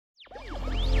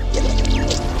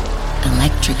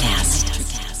Electrocast.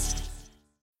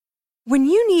 When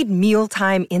you need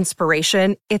mealtime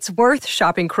inspiration, it's worth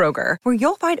shopping Kroger, where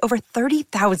you'll find over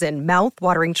 30,000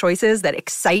 mouth-watering choices that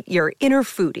excite your inner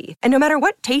foodie. And no matter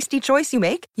what tasty choice you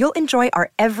make, you'll enjoy our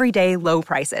everyday low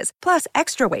prices, plus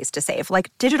extra ways to save,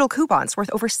 like digital coupons worth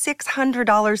over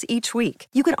 $600 each week.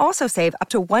 You can also save up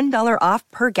to $1 off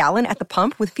per gallon at the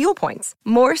pump with fuel points.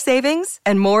 More savings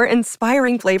and more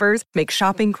inspiring flavors make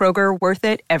shopping Kroger worth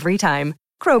it every time.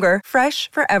 Kroger, fresh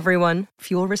for everyone.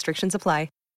 Fuel restrictions apply.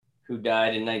 Who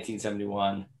died in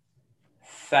 1971.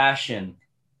 Fashion.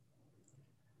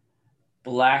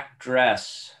 Black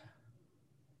dress.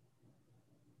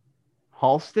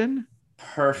 Halston?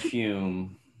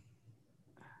 Perfume.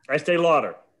 Estee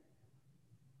Lauder.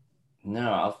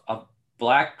 No, a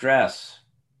black dress.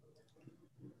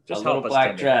 Just a little help us, black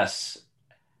Timmy. dress.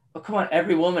 Oh, come on.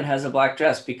 Every woman has a black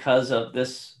dress because of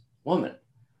this woman.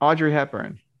 Audrey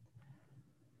Hepburn.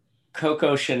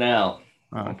 Coco Chanel.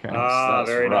 Oh, okay. Ah,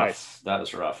 very rough. nice. That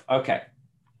was rough. Okay.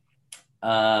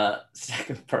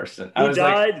 Second person. Who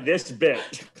died this bit?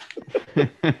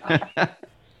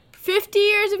 50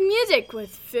 years of music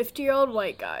with 50-year-old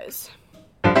white guys.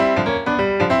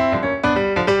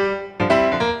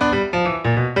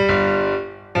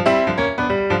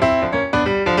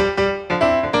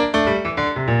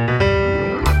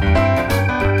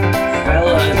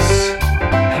 Fellas,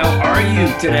 how are you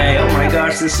today? Oh my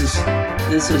gosh, this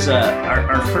is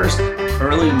our first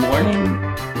early morning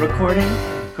recording,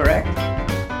 correct?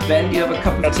 Ben, do you have a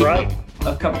cup of That's tea? right.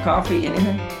 A cup of coffee,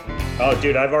 anything? Oh,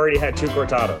 dude, I've already had 2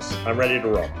 cortados. I'm ready to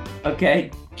roll.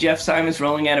 Okay. Jeff Simon's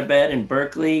rolling out of bed in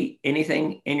Berkeley.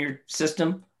 Anything in your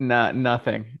system?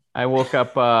 Nothing. I woke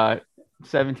up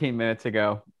 17 minutes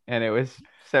ago, and it was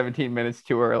 17 minutes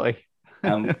too early.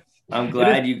 I'm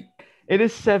glad It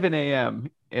is 7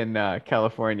 a.m. in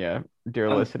California,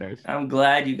 dear listeners. I'm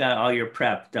glad you got all your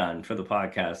prep done for the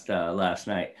podcast last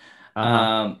night.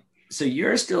 Uh-huh. So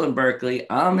you're still in Berkeley.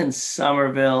 I'm in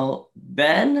Somerville.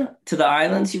 Ben, to the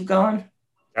islands you've gone?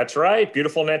 That's right.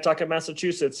 Beautiful Nantucket,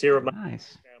 Massachusetts. Here with my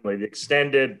Nice. family, the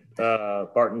extended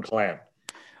Barton clan.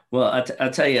 Well,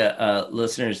 I'll tell you,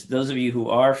 listeners, those of you who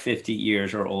are 50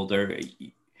 years or older,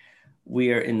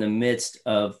 we are in the midst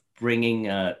of bringing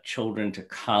children to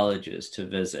colleges to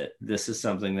visit. This is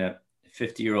something that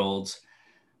 50-year-olds,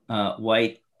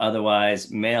 white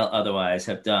otherwise, male otherwise,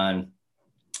 have done.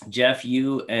 Jeff,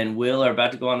 you and Will are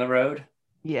about to go on the road?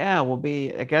 Yeah,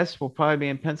 I guess we'll probably be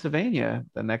in Pennsylvania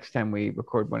the next time we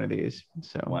record one of these.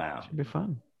 So Wow. It should be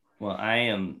fun. Well,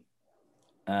 I'm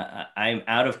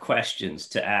out of questions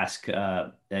to ask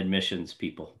admissions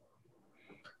people.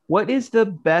 What is the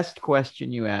best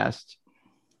question you asked?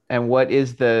 And what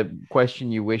is the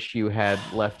question you wish you had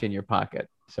left in your pocket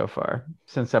so far,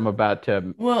 since I'm about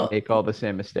to make all the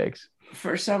same mistakes?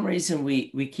 For some reason,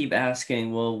 we keep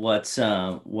asking, well, what's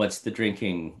the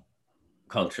drinking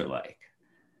culture like?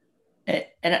 And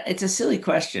it's a silly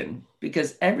question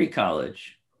because every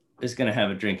college is going to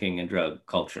have a drinking and drug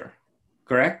culture,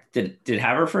 correct? Did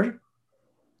Haverford?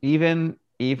 Even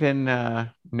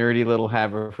nerdy little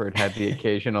Haverford had the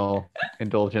occasional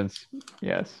indulgence.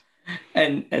 Yes.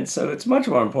 And so it's much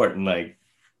more important, like,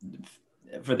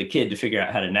 for the kid to figure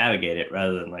out how to navigate it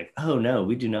rather than like, oh no,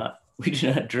 we do not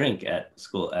drink at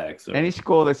school X. Any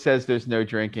school that says there's no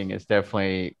drinking is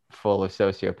definitely full of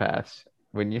sociopaths,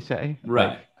 wouldn't you say? Right.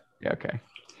 Like, yeah, okay.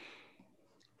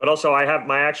 But also, I have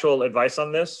my actual advice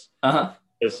on this.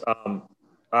 Is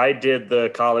I did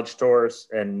the college tours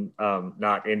and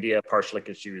not India, partially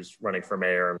because she was running for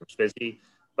mayor and was busy,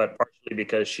 but partially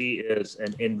because she is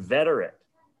an inveterate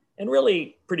and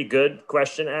really pretty good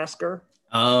question asker.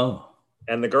 Oh.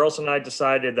 And the girls and I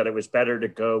decided that it was better to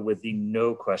go with the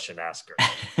no question asker.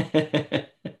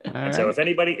 And so if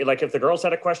anybody, like if the girls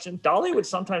had a question, Dolly would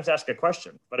sometimes ask a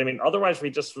question. But I mean, otherwise we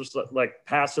just was like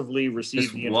passively receive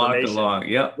Just the walk information, along,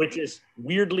 yep. which is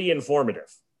weirdly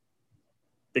informative.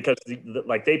 Because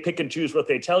like they pick and choose what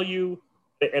they tell you.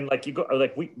 And like you go,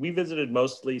 like we visited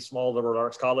mostly small liberal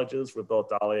arts colleges with both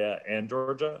Dahlia and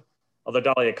Georgia. Although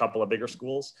Dahlia, a couple of bigger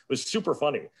schools, it was super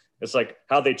funny. It's like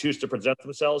how they choose to present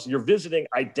themselves. You're visiting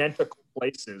identical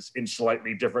places in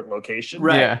slightly different locations.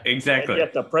 Right, Yeah. exactly. And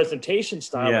yet the presentation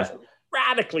style is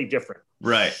radically different.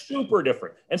 Right. Super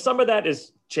different. And some of that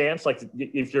is chance. Like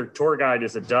if your tour guide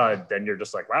is a dud, then you're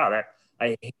just like, wow,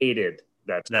 I hated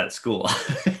that school.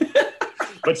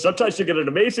 But sometimes you get an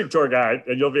amazing tour guide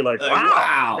and you'll be like,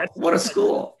 wow, what a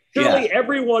school. Surely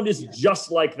everyone is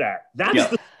just like that. That's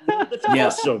the school that's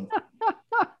awesome.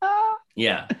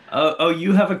 Yeah. Oh,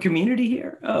 you have a community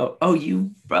here? Oh,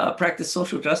 you practice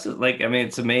social justice? Like, I mean,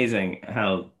 it's amazing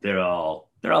how they're all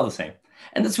the same.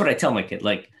 And that's what I tell my kid.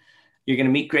 Like, You're going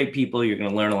to meet great people. You're going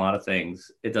to learn a lot of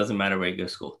things. It doesn't matter where you go to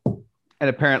school.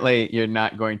 And apparently you're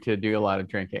not going to do a lot of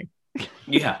drinking.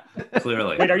 Yeah,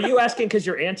 clearly. Wait, are you asking because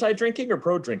you're anti-drinking or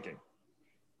pro-drinking?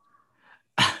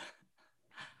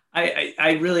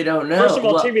 I really don't know. First of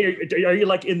all, Timmy, are you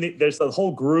like there's the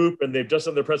whole group and they've just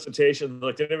done their presentation.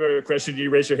 Like, they never have a question,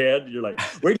 you raise your hand. You're like,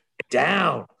 where do you get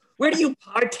down? Where do you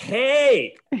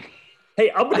partake? Hey,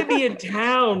 I'm going to be in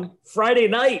town Friday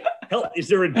night. Hell, is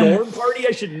there a dorm party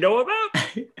I should know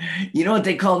about? You know what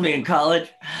they called me in college?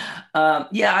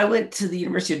 Yeah, I went to the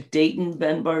University of Dayton,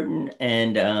 Ben Barton,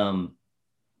 and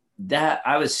that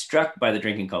I was struck by the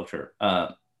drinking culture.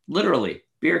 Literally,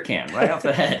 beer can right off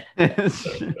the head.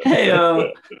 Hey,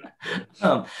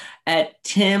 at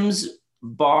Tim's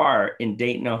Bar in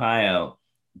Dayton, Ohio,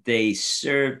 they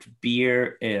served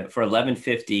beer for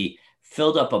 $11.50.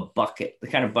 Filled up a bucket, the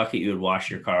kind of bucket you would wash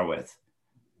your car with.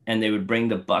 And they would bring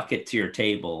the bucket to your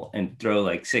table and throw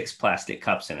like 6 plastic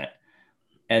cups in it.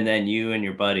 And then you and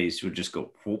your buddies would just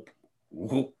go whoop,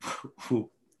 whoop, whoop.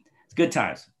 It's good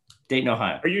times. Dayton,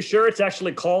 Ohio. Are you sure it's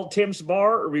actually called Tim's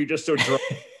Bar, or were you just so drunk?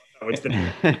 Oh, it's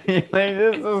like,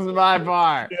 this is my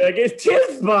bar. Like, it's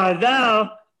Tim's Bar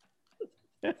now.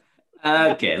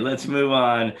 Okay, let's move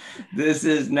on. This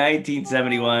is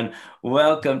 1971.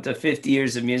 Welcome to 50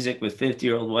 Years of Music with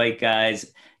 50-Year-Old White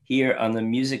Guys here on the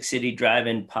Music City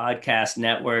Drive-In Podcast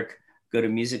Network. Go to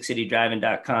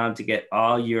musiccitydrivein.com to get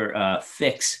all your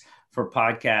fix for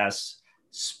podcasts,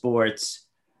 sports,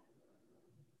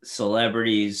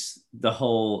 celebrities, the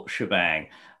whole shebang.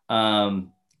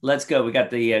 Let's go. We got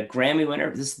the Grammy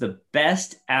winner. This is the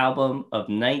best album of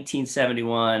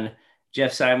 1971.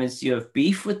 Jeff Simons, do you have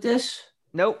beef with this?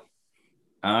 Nope.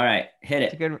 All right, hit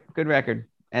it. It's a good record.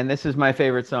 And this is my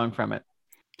favorite song from it.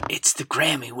 It's the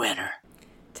Grammy winner.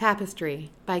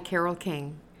 Tapestry by Carole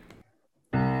King.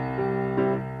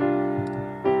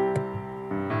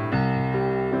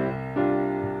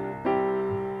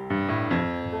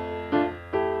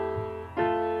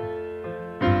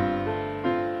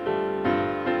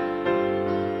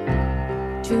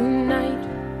 Tonight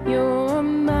you're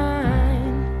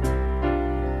mine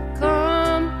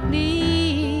completely.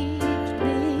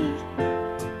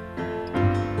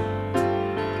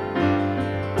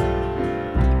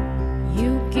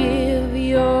 You give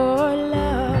your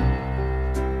love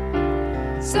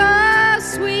so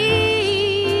sweetly.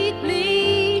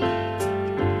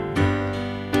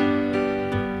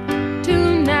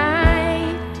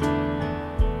 Tonight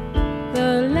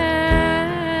the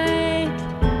light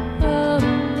of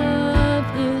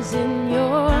love is in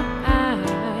your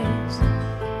eyes.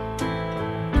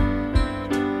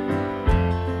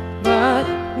 But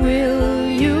will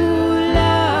you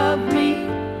love me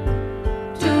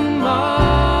tomorrow?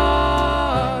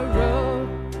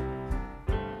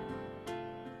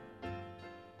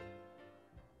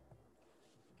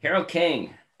 Carole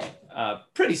King,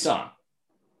 pretty song.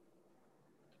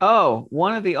 Oh,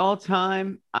 one of the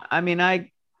all-time. I mean,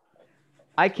 I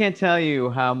can't tell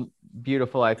you how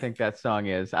beautiful I think that song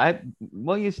is.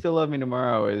 Will You Still Love Me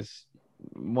Tomorrow is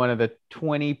one of the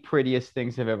 20 prettiest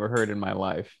things I've ever heard in my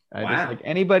life. I just Wow. like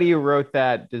anybody who wrote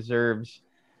that deserves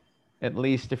at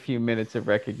least a few minutes of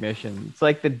recognition. It's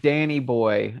like the Danny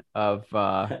Boy of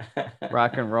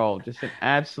rock and roll. Just an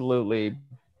absolutely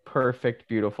perfect,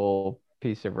 beautiful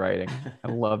piece of writing. I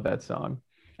love that song.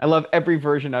 I love every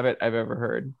version of it I've ever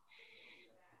heard.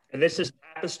 And this is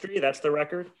Tapestry. That's the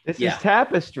record. This Yeah. is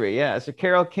Tapestry, yeah. So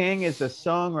Carole King is a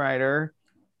songwriter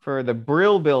for the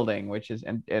Brill Building, which is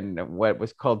in what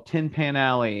was called Tin Pan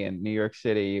Alley in New York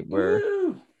City, where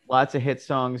Woo! lots of hit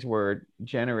songs were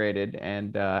generated.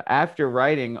 And after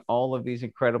writing all of these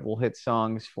incredible hit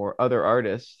songs for other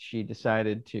artists, she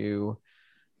decided to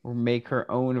make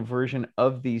her own version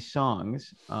of these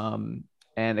songs,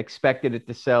 and expected it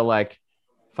to sell like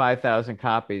 5,000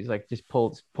 copies, like just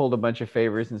pulled a bunch of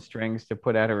favors and strings to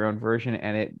put out her own version.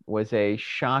 And it was a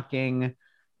shocking,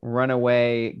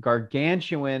 runaway,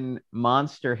 gargantuan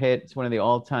monster hit. It's one of the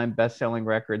all-time best-selling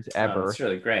records ever. Oh, that's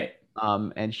really great.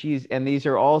 And these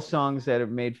are all songs that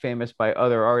have made famous by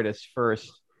other artists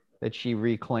first that she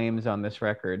reclaims on this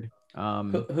record.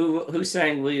 Who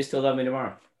sang Will You Still Love Me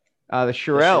Tomorrow? The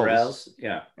Shirelles. The Shirelles,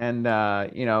 yeah. And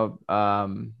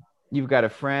You've Got a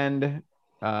Friend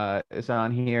is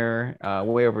on here.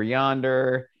 Way Over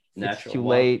Yonder. Natural It's Too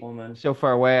Walk Late. Woman. So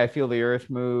Far Away. I Feel the Earth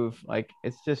Move. Like,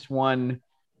 it's just one.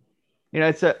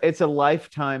 It's a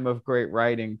lifetime of great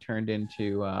writing turned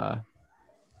into.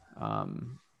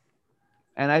 And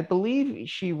I believe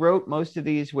she wrote most of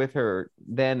these with her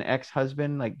then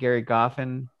ex-husband, like Gary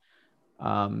Goffin.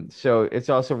 So it's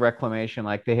also reclamation.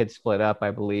 Like, they had split up,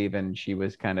 I believe, and she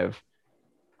was kind of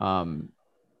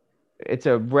it's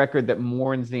a record that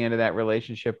mourns the end of that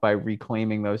relationship by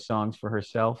reclaiming those songs for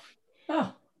herself.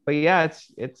 Oh. But yeah,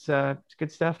 it's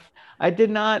good stuff. I did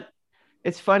not.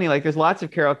 It's funny, like there's lots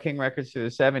of Carole King records through the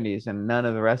 70s, and none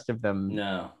of the rest of them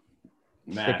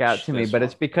stick out to me. But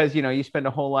it's because you spend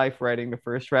a whole life writing the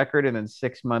first record and then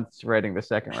 6 months writing the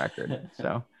second record.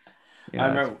 So I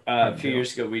remember a few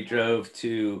years ago we drove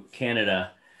to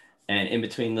Canada, and in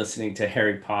between listening to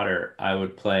Harry Potter, I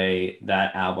would play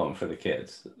that album for the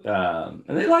kids, and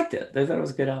they liked it. They thought it was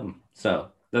a good album. So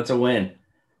that's a win.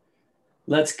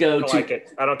 Let's go to. Like it.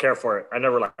 I don't care for it. I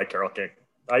never liked Carole King.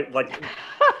 I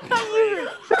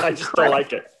just don't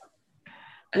like it.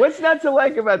 What's not to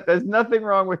like about? There's nothing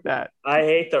wrong with that. I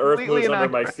hate the earth moves under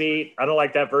my feet. I don't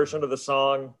like that version of the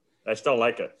song. I just don't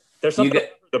like it. There's something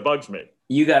that bugs me.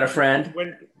 You got a friend?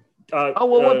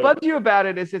 What bugs you about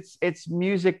it is it's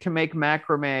music to make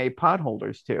macrame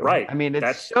potholders too. Right. I mean,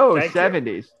 it's so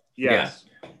 70s. Yes.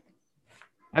 Yeah.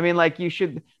 I mean, like you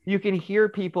can hear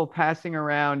people passing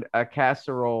around a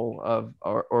casserole of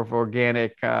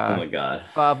organic oh my God,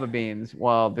 fava beans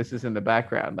while this is in the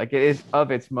background. Like it is of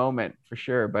its moment for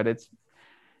sure, but it's,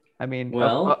 I mean,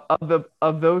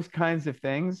 of those kinds of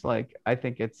things, like I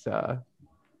think it's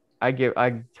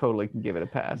I totally can give it a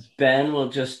pass. Ben will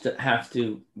just have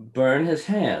to burn his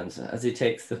hands as he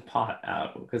takes the pot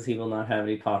out because he will not have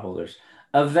any potholders.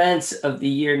 Events of the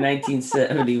year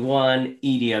 1971: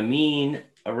 Idi Amin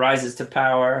rises to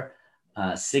power.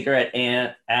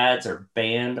 Cigarette ads are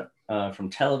banned from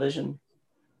television.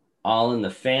 All in the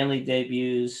Family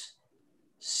debuts.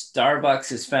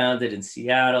 Starbucks is founded in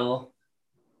Seattle.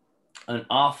 An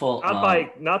awful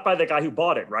not by the guy who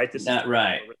bought it, right?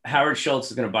 Right. Howard Schultz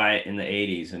is going to buy it in the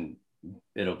 80s, and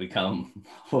it'll become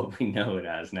what we know it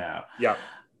as now. Yeah.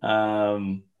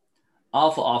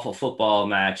 Awful football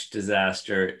match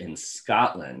disaster in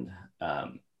Scotland.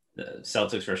 The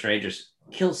Celtics versus Rangers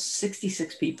kills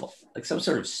 66 people, like some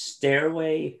sort of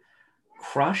stairway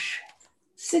crush.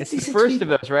 66 it's the first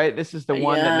people. of those, right? This is the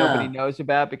one that nobody knows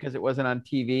about because it wasn't on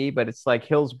TV, but it's like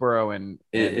Hillsborough and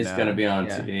it's going to be on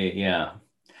TV. Yeah.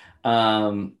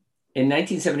 In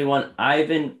 1971,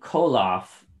 Ivan Koloff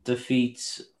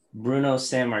defeats Bruno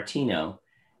Sammartino,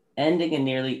 ending a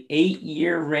nearly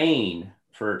 8-year reign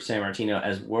for Sammartino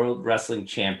as World Wrestling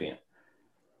Champion.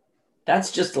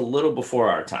 That's just a little before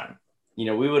our time.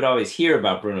 We would always hear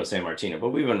about Bruno Sammartino, but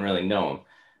we wouldn't really know him.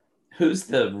 Who's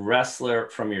the wrestler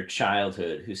from your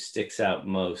childhood who sticks out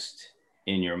most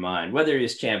in your mind, whether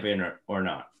he's champion or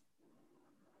not?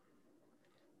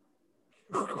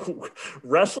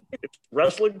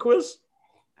 Wrestling quiz?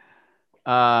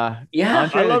 Andre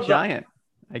the Giant,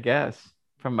 I guess,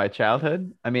 from my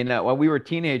childhood. I mean, when we were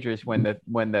teenagers when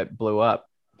that blew up.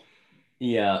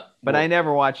 Yeah. But I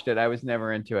never watched it. I was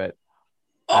never into it.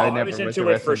 I was into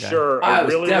it for sure. I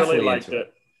really liked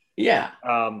it. Yeah.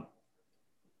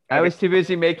 I was too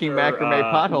busy making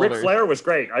macrame potholders. Ric Flair was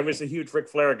great. I was a huge Ric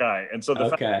Flair guy. And so the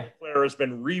fact that Ric Flair has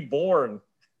been reborn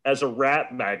as a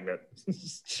rap magnet.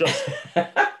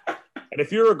 And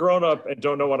if you're a grown-up and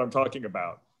don't know what I'm talking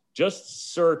about,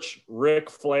 just search Ric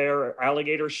Flair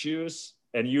alligator shoes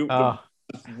and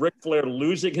Ric Flair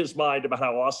losing his mind about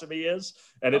how awesome he is.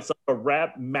 And it's like a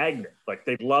rap magnet. Like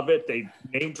they love it. They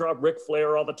name drop Ric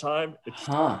Flair all the time.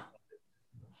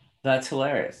 That's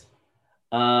hilarious.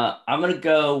 I'm going to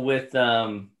go with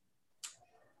the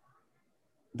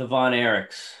Von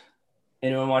Erichs.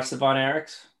 Anyone watch the Von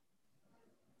Erichs?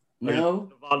 No?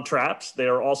 The Von Trapps. They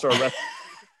are also a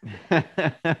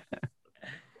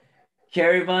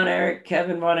Kerry Von Erich,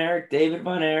 Kevin Von Erich, David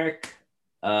Von Erich.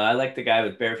 I like the guy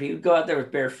with bare feet. He would go out there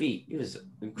with bare feet. He was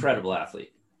an incredible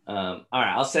athlete. All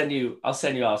right, I'll send you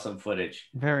all some footage.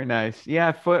 Very nice.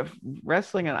 Yeah,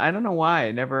 wrestling, and I don't know why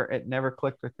it never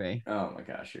clicked with me. Oh my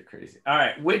gosh, you're crazy. All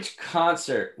right, which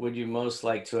concert would you most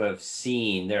like to have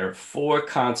seen? There are 4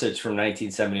 concerts from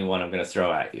 1971 I'm going to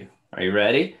throw at you. Are you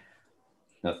ready?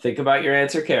 Now think about your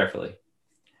answer carefully.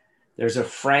 There's a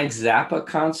Frank Zappa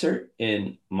concert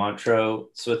in Montreux,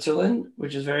 Switzerland,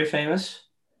 which is very famous.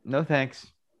 No thanks.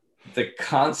 The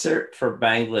concert for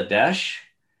Bangladesh.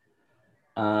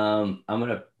 I'm going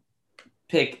to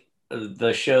pick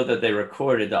the show that they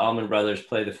recorded. The Allman Brothers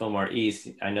played the Fillmore East.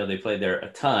 I know they played there a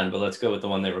ton, but let's go with the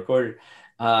one they recorded.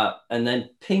 And then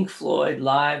Pink Floyd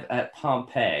live at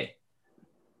Pompeii.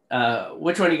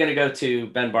 Which one are you going to go to,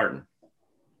 Ben Barton?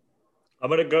 I'm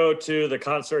going to go to the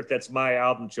concert that's my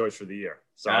album choice for the year.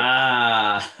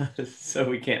 So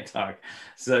we can't talk.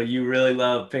 So you really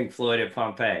love Pink Floyd at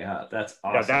Pompeii, huh? That's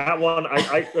awesome. Yeah, that one.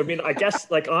 I mean, I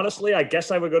guess, like, honestly, I guess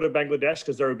I would go to Bangladesh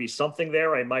because there would be something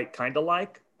there I might kind of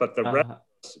like, but the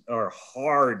rest are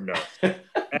hard notes.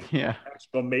 Yeah.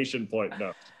 Exclamation point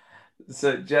notes.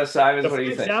 So Jeff Simons, what do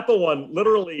you Frank think? Zappa one,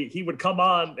 literally, he would come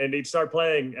on and he'd start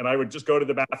playing, and I would just go to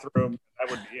the bathroom. That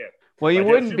would be it. Well, you Like,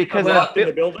 wouldn't as soon as because I walked in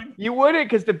the building. You wouldn't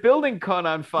because the building caught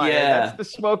on fire. Yeah. That's the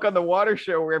Smoke on the Water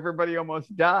show where everybody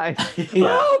almost died.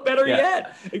 Oh, better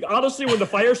yet. Honestly, when the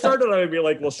fire started, I would be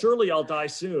like, well, surely I'll die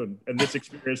soon, and this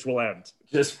experience will end.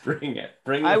 Just bring it.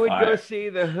 Bring the I would fire. go see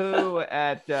the Who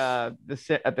at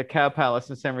the Cow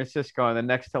Palace in San Francisco on the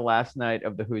next to last night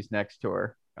of the Who's Next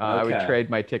tour. I would Okay. trade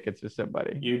my tickets with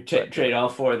somebody. You trade all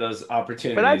 4 of those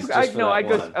opportunities. But just for that I'd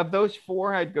go one. of those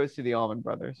 4. I'd go see the Allman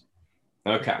Brothers.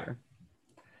 Okay. Sure.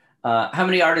 How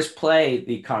many artists play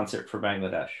the concert for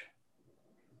Bangladesh?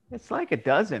 It's like a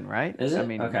dozen, right? Is it? I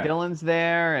mean, Okay. Dylan's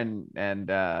there,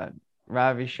 and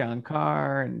Ravi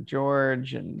Shankar and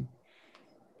George, and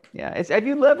yeah. Have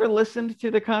you ever listened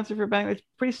to the concert for Bangladesh? It's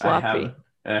pretty sloppy.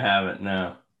 I haven't.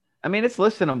 No. I mean, it's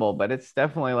listenable, but it's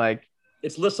definitely like,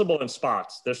 It's listenable in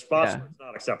spots. There's spots Yeah. where it's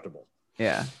not acceptable.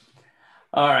 yeah.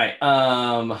 All right.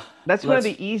 That's one of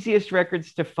the easiest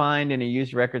records to find in a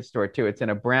used record store too. It's in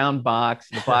a brown box.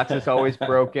 The box is always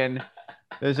broken.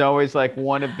 There's always like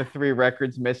one of the 3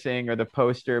 records missing or the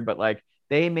poster, but like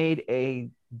they made a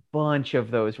bunch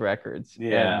of those records.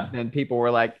 Yeah. And then people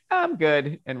were like, I'm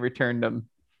good, and returned them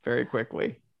very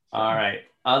quickly. All right.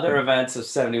 Other events of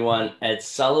 71. Ed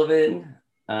Sullivan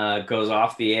goes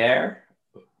off the air.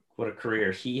 What a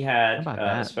career he had, How about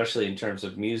that? especially in terms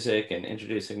of music and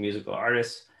introducing musical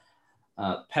artists.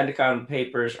 Pentagon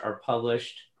Papers are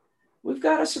published. We've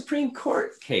got a Supreme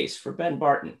Court case for Ben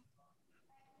Barton.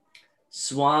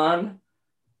 Swan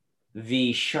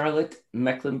v. Charlotte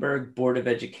Mecklenburg Board of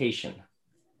Education.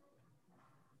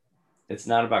 It's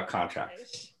not about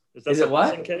contracts. Is that Is the it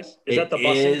what? busing case? Is that the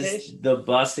busing case? The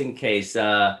busing case.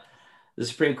 The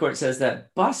Supreme Court says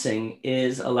that busing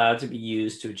is allowed to be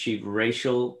used to achieve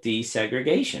racial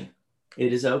desegregation.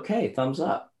 It is okay. Thumbs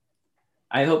up.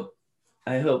 I hope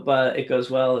it goes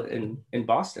well in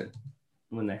Boston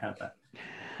when they have that.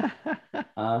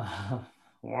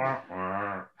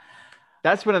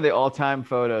 That's one of the all-time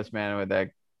photos, man, with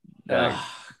that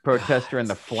protester and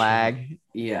the flag.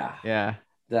 Yeah, Yeah.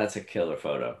 that's a killer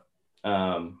photo.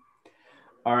 All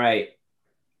right.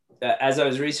 As I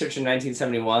was researching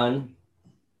 1971,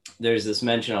 there's this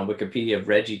mention on Wikipedia of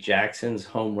Reggie Jackson's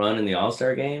home run in the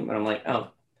All-Star game. And I'm like, oh,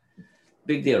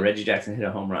 big deal. Reggie Jackson hit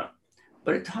a home run.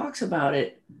 But it talks about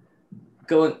it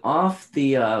going off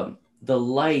the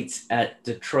lights at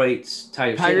Detroit's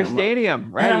Tiger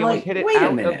Stadium, right? And I'm He almost like, hit it wait a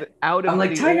out minute. of I'm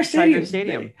like, the Tiger old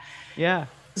Stadium. Yeah.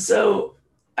 So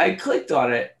I clicked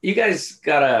on it. You guys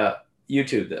gotta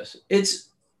YouTube this. It's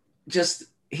just,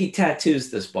 he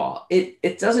tattoos this ball.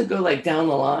 It doesn't go like down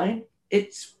the line.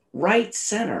 It's right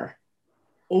center,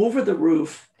 over the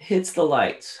roof, hits the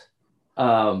lights.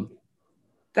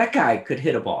 That guy could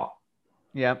hit a ball.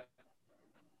 Yep.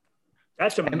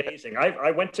 That's amazing.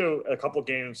 I went to a couple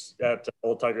games at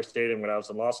Old Tiger Stadium when I was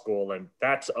in law school, and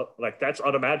that's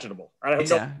unimaginable. I have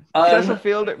Yeah. no. Cecil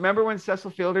Fielder. Remember when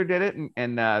Cecil Fielder did it?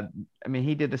 And I mean,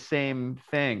 he did the same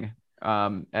thing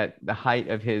at the height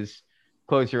of his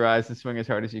close your eyes and swing as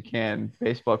hard as you can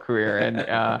baseball career.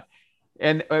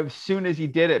 And as soon as he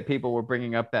did it, people were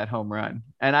bringing up that home run.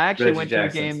 And I actually Reggie went to a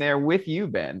Jackson's. game there with you,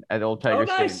 Ben, at Old Tiger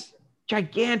Stadium. Nice.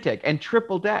 Gigantic and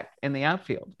triple deck in the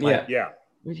outfield. Yeah. Yeah.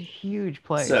 It was a huge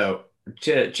place. So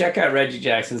check out Reggie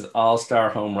Jackson's all-star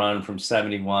home run from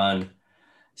 71.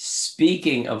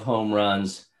 Speaking of home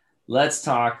runs, let's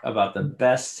talk about the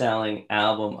best-selling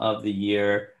album of the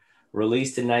year.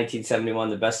 Released in 1971,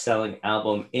 the best-selling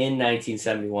album in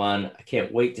 1971. I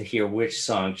can't wait to hear which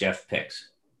song Jeff picks.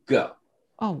 Go.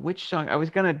 Oh, which song? I was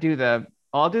gonna do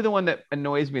I'll do the one that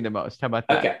annoys me the most. How about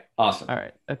that? Okay, awesome. All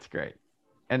right, that's great.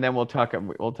 And then we'll talk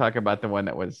about the one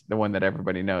that was the one that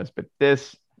everybody knows. But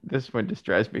this one just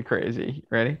drives me crazy.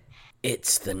 Ready?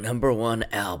 It's the #1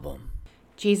 album.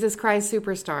 Jesus Christ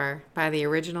Superstar by the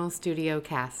original studio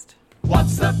cast.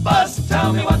 What's the buzz?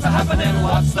 Tell me what's happening.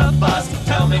 What's the buzz?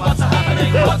 Tell me what's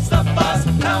happening. What's the buzz?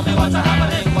 Tell me what's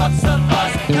happening. What's the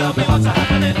buzz? Tell me what's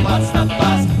happening. What's the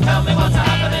buzz? Tell me what's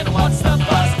happening. What's the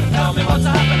buzz? Tell me what's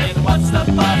happening. What's the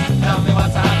buzz? Tell me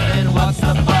what's happening. What's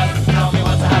the buzz? Tell me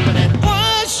what's happening.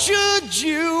 Why should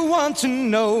you want to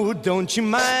know? Don't you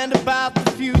mind about the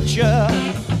future?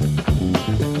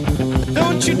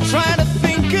 Don't you try to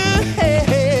think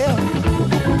ahead?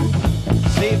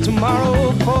 Save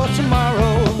tomorrow for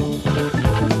tomorrow.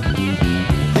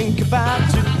 Think about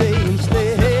today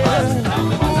instead.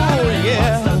 Oh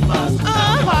yeah,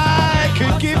 I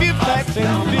could give you facts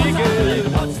and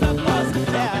figures.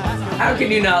 How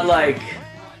can you not like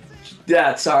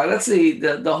that song? That's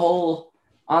the whole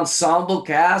ensemble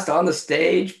cast on the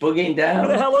stage, boogieing down. What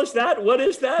the hell is that? What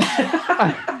is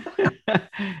that?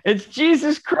 It's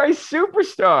Jesus Christ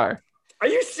Superstar. Are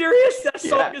you serious? That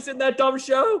song is in that dumb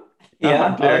show?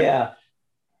 Yeah. Oh, yeah.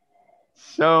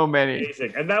 So many.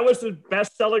 Amazing. And that was the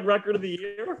best-selling record of the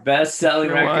year? Best-selling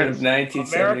record of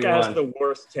 1971. America has the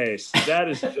worst taste. That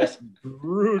is just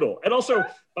brutal. And also,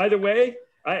 by the way,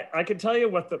 I can tell you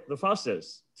what the fuss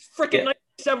is. It's freaking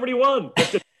 1971.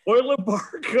 If the oil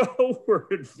embargo were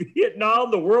in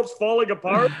Vietnam, the world's falling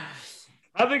apart.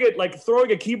 Having it, like,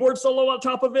 throwing a keyboard solo on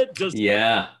top of it, just...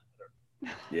 Yeah.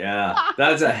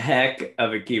 That's a heck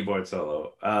of a keyboard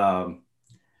solo.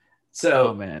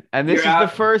 Oh man, and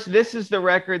this is the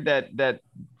record that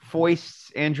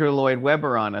foists Andrew Lloyd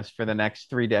Webber on us for the next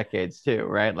 3 decades too,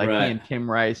 right? Like he and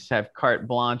Tim Rice have carte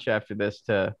blanche after this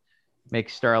to make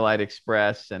Starlight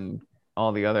Express and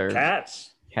all the other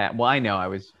Cats. Well, I know I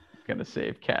was gonna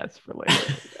save Cats for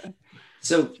later.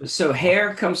 So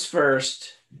Hair comes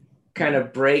first, kind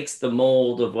of breaks the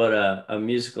mold of what a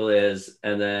musical is,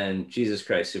 and then Jesus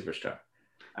Christ Superstar.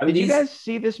 I mean, did you guys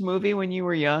see this movie when you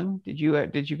were young? Did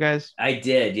you guys? I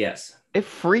did, yes. It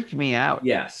freaked me out.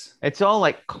 Yes. It's all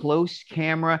like close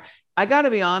camera. I got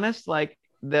to be honest, like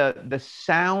the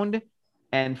sound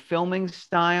and filming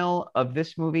style of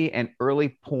this movie and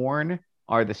early porn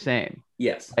are the same.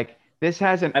 Yes. Like this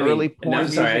has an early porn. I'm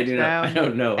sorry, music I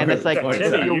don't know. And it's like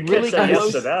you're really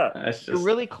close. You're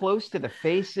really close to the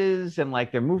faces, and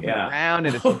like they're moving around,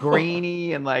 and it's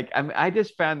grainy, and like I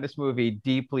just found this movie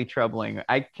deeply troubling.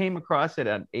 I came across it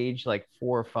at age like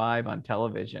 4 or 5 on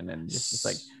television, and just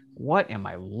like, what am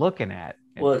I looking at?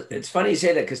 Well, it's funny you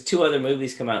say that because 2 other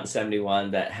movies come out in 71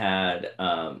 that had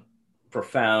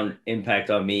profound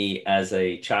impact on me as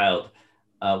a child.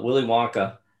 Willy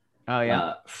Wonka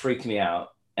freaked me out.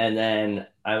 And then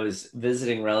I was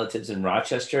visiting relatives in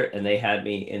Rochester, and they had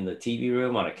me in the TV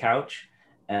room on a couch,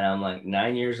 and I'm like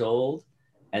 9 years old,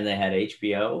 and they had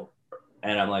HBO,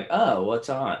 and I'm like, oh, what's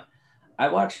on? I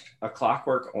watched A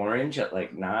Clockwork Orange at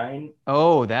like 9.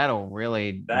 Oh, that'll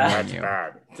really That's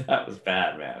bad. That was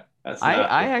bad, man.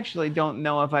 I actually don't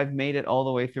know if I've made it all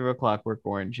the way through A Clockwork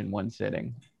Orange in one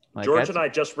sitting. Like, George and I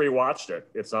just rewatched it.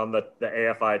 It's on the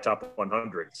AFI Top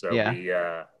 100, so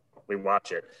we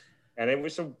watch it. And it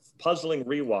was a puzzling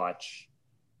rewatch.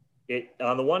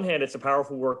 On the one hand, it's a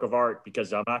powerful work of art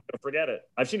because I'm not going to forget it.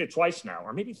 I've seen it twice now,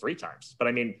 or maybe 3 times. But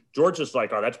I mean, George is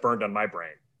like, oh, that's burned on my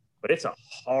brain. But it's a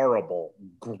horrible,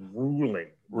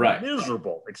 grueling,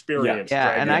 miserable experience. Yeah,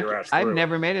 and I've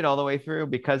never made it all the way through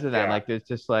because of that. Like, there's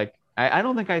just like, I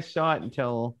don't think I saw it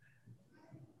until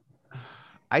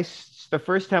the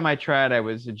first time I tried, I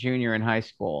was a junior in high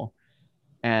school.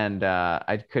 And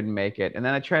I couldn't make it. And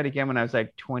then I tried again when I was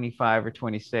like 25 or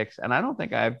 26. And I don't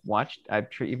think I've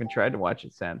even tried to watch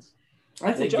it since.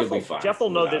 I think you'll be fine. Jeff will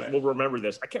will remember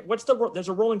this. There's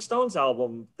a Rolling Stones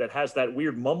album that has that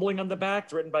weird mumbling on the back.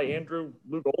 It's written by Andrew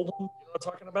Luke Oldham. You know what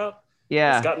I'm talking about?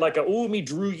 Yeah. It's got like me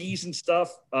droogies and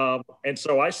stuff. And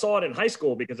so I saw it in high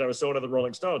school because I was so into the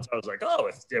Rolling Stones. I was like, oh,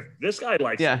 if this guy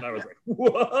likes it. And I was like,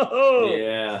 whoa.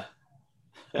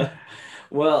 Yeah.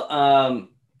 Well,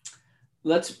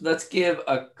 Let's give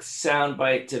a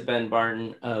soundbite to Ben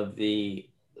Barton of the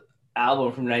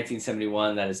album from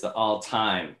 1971 that is the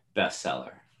all-time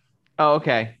bestseller. Oh,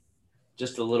 okay.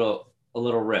 Just a little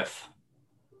riff.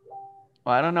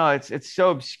 Well, I don't know. It's so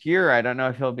obscure. I don't know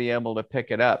if he'll be able to pick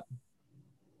it up.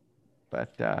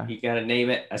 But you got to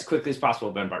name it as quickly as possible,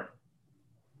 Ben Barton.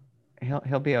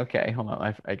 He'll be okay. Hold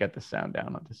on. I got the sound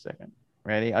down on the second.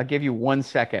 Ready? I'll give you 1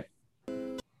 second.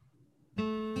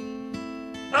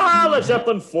 Led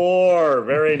Zeppelin 4.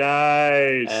 Very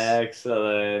nice.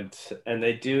 Excellent. And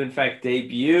they do, in fact,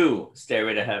 debut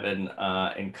Stairway to Heaven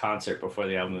in concert before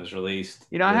the album was released.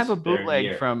 You know, I have a bootleg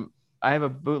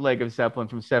of Zeppelin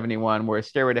from 71 where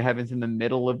Stairway to Heaven's in the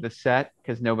middle of the set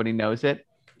because nobody knows it.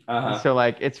 So,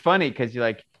 like, it's funny because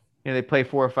they play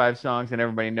 4 or 5 songs and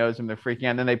everybody knows them. They're freaking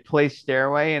out. And then they play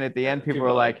Stairway, and at the end, people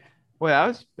are like,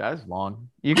 well, that was long.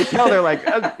 You can tell they're like,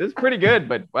 that's pretty good,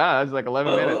 but wow, that was like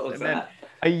 11 minutes. And then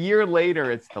a year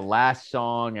later, it's the last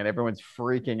song and everyone's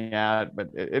freaking out. But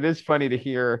it is funny to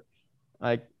hear,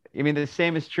 like, I mean, the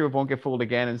same is true of Won't Get Fooled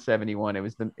Again in 71. It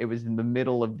was in the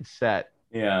middle of the set.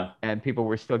 Yeah. And people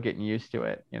were still getting used to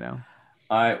it, All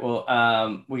right.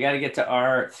 Well, we got to get to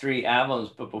our 3 albums.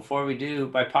 But before we do,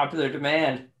 by popular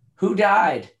demand, Who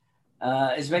Died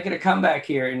is making a comeback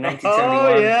here in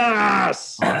 1971. Oh,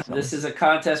 yes. Awesome. This is a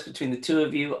contest between the 2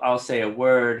 of you. I'll say a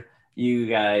word. You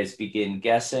guys begin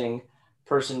guessing.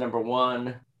 Person number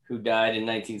 1 who died in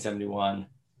 1971.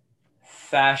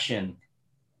 Fashion.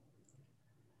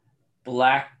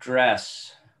 Black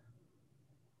dress.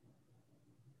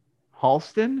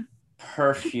 Halston?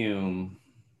 Perfume.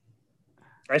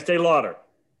 Estee Lauder.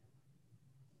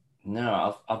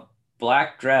 No, a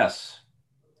black dress.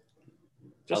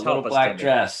 Just a little help us, black Timmy.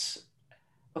 dress.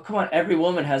 Oh, come on. Every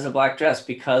woman has a black dress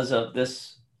because of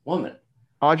this woman.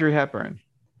 Audrey Hepburn.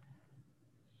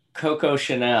 Coco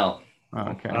Chanel.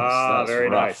 Okay. Ah, very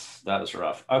rough. nice. That was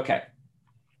rough. Okay.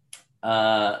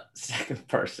 Second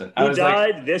person. Who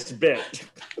died this bit?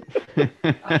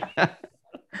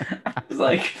 I was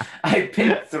like, I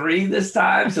picked 3 this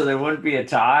time, so there wouldn't be a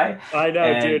tie. I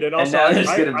know, dude. And also, now there's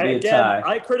going to be a tie.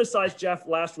 I criticized Jeff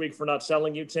last week for not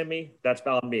selling you, Timmy. That's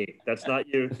about me. That's not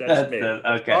you. That's me.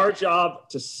 Okay. Our job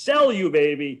to sell you,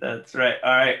 baby. That's right.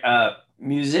 All right.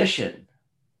 Musician.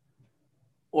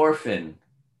 Orphan.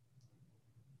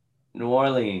 New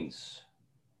Orleans.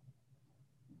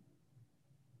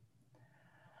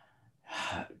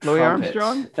 Louis Trumpets.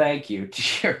 Armstrong? Thank you.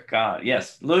 Dear God.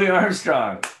 Yes. Louis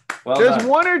Armstrong. Well There's done.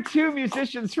 1 or 2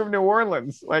 musicians from New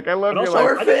Orleans. Like, I love And your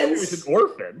also, like, I didn't know he was an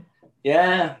orphan.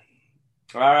 Yeah.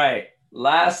 All right.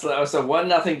 Last. So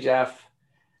 1-0, Jeff.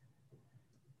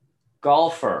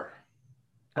 Golfer.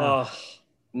 Not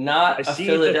a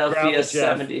Philadelphia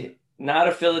 70. Not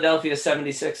a Philadelphia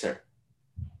 76er.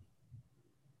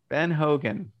 Ben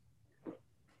Hogan.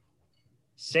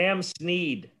 Sam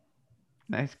Snead.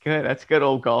 Nice, good. That's good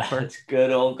old golfer. That's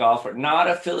good old golfer. Not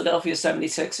a Philadelphia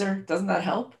 76er. Doesn't that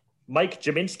help? Mike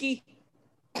Jaminski.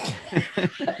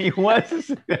 He was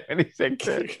a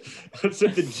 76er. So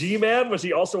the G-Man, was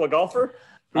he also a golfer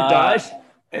who died?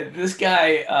 And this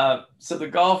guy, so the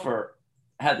golfer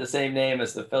had the same name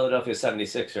as the Philadelphia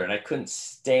 76er, and I couldn't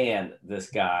stand this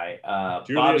guy.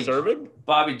 Julius Erving?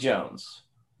 Bobby Jones.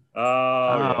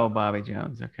 Bobby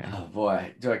Jones. Okay. Oh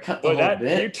boy, do I cut the whole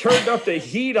bit? You turned up the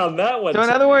heat on that one. So in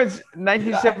other words,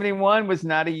 1971 was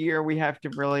not a year we have to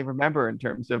really remember in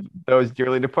terms of those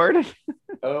dearly departed.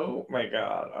 Oh my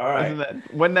God! All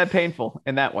right, wasn't that painful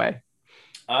in that way?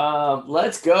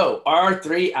 Let's go. Our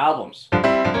 3 albums.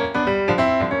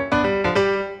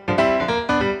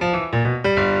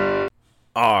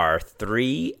 Our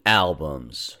 3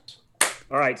 albums.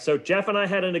 All right, so Jeff and I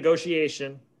had a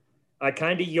negotiation. I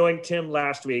kind of yoinked him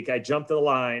last week. I jumped the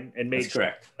line and made sure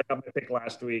I got my pick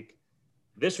last week.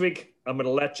 This week, I'm going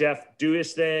to let Jeff do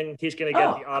his thing. He's going to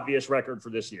get the obvious record for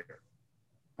this year.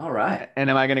 All right. And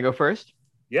am I going to go first?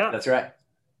 Yeah. That's right.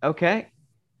 Okay.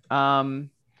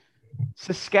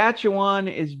 Saskatchewan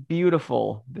is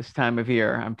beautiful this time of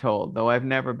year, I'm told, though I've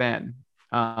never been.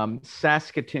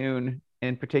 Saskatoon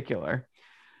in particular.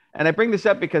 And I bring this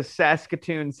up because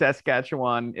Saskatoon,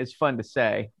 Saskatchewan is fun to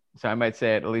say. So I might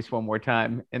say it at least one more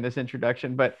time in this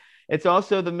introduction, but it's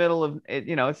also the middle of it.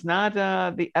 You know, it's not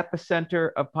the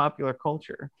epicenter of popular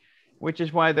culture, which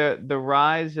is why the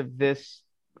rise of this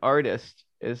artist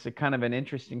is a kind of an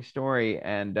interesting story.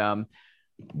 And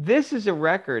this is a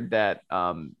record that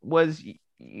was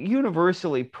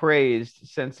universally praised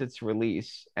since its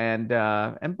release, and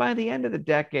by the end of the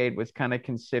decade was kind of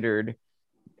considered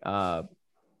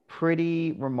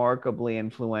pretty remarkably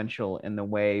influential in the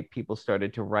way people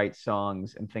started to write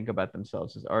songs and think about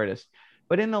themselves as artists.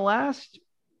 But in the last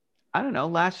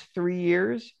 3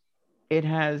 years, it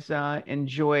has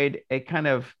enjoyed a kind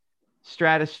of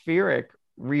stratospheric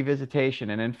revisitation.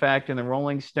 And in fact, in the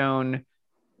Rolling Stone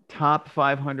top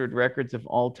 500 records of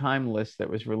all time list that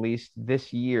was released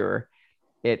this year,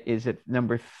 it is at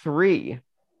number 3.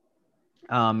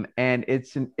 And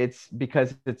it's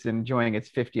because it's enjoying its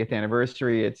 50th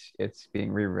anniversary. It's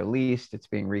being re-released. It's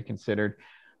being reconsidered.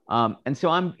 And so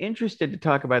I'm interested to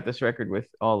talk about this record with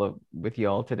you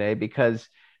all today because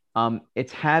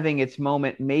it's having its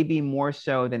moment, maybe more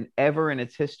so than ever in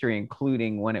its history,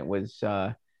 including when it was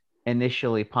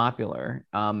initially popular.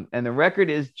 And the record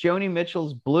is Joni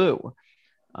Mitchell's Blue.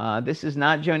 This is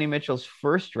not Joni Mitchell's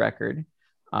first record.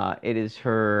 It is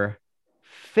her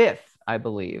 5th, I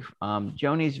believe.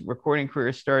 Joni's recording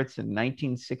career starts in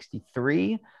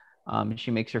 1963.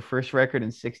 She makes her first record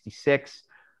in 66.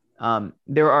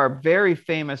 There are very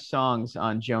famous songs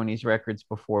on Joni's records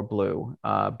before Blue.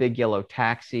 Big Yellow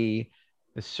Taxi,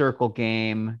 The Circle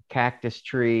Game, Cactus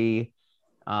Tree,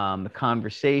 The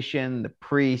Conversation, The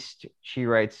Priest. She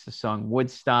writes the song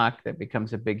Woodstock that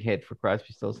becomes a big hit for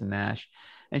Crosby, Stills, and Nash.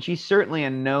 And she's certainly a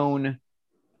known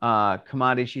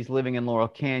commodity. She's living in Laurel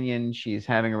Canyon. She's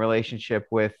having a relationship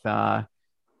with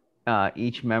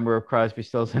each member of Crosby,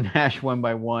 Stills, and Nash one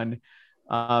by one.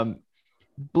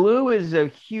 Blue is a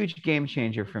huge game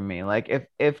changer for me. Like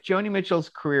if Joni Mitchell's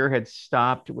career had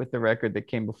stopped with the record that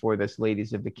came before this,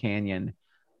 Ladies of the Canyon,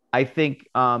 I think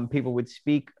people would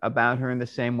speak about her in the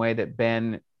same way that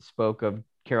Ben spoke of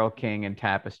Carole King and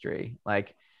Tapestry.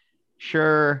 Like,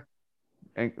 sure,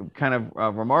 kind of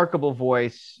a remarkable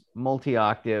voice,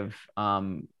 multi-octave,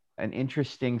 an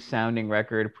interesting sounding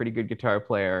record, a pretty good guitar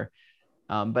player.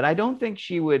 But I don't think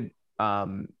she would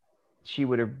have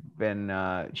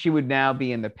been, she would now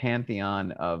be in the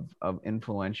pantheon of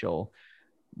influential.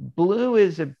 Blue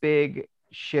is a big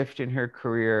shift in her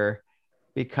career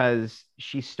because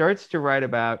she starts to write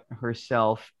about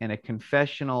herself in a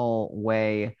confessional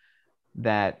way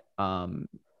that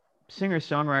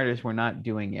singer-songwriters were not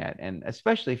doing yet, and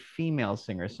especially female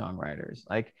singer-songwriters.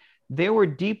 Like, there were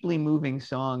deeply moving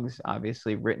songs,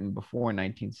 obviously written before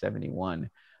 1971,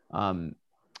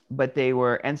 but they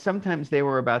were, and sometimes they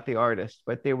were about the artist,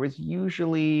 but there was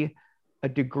usually a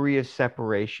degree of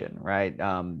separation, right?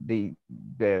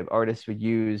 The artist would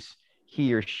use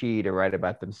he or she to write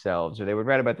about themselves, or they would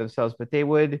write about themselves, but they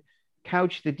would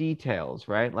couch the details,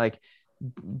 right? Like,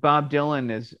 Bob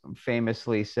Dylan is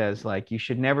famously says, like, you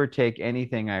should never take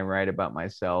anything I write about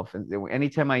myself. And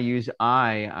anytime I use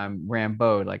I'm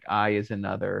Rimbaud, like I is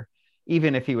another,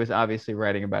 even if he was obviously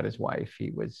writing about his wife,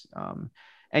 he was,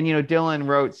 and, Dylan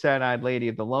wrote Sad-Eyed Lady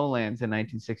of the Lowlands in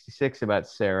 1966 about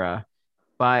Sarah.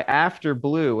 By after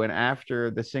Blue and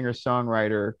after the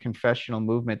singer-songwriter confessional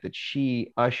movement that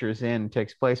she ushers in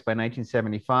takes place by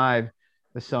 1975,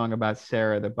 the song about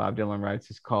Sarah that Bob Dylan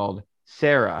writes is called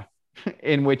Sarah,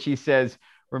 in which he says,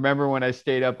 remember when I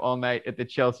stayed up all night at the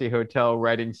Chelsea Hotel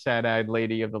writing Sad-Eyed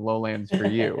Lady of the Lowlands for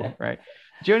you, right?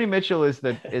 Joni Mitchell is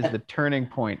the turning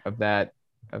point of that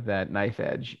knife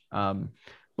edge.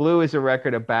 Blue is a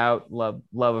record about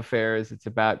love affairs. It's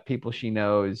about people she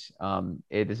knows.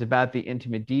 It is about the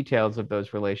intimate details of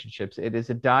those relationships. It is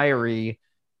a diary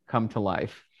come to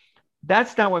life.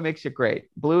 That's not what makes it great.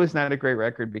 Blue is not a great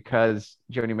record because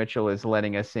Joni Mitchell is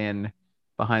letting us in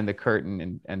behind the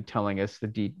curtain and telling us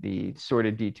the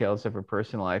sordid details of her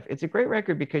personal life. It's a great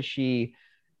record because she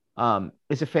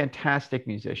is a fantastic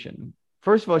musician.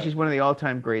 First of all, she's one of the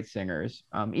all-time great singers.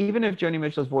 Even if Joni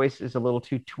Mitchell's voice is a little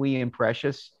too twee and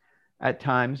precious at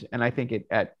times, and I think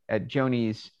at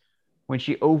Joni's, when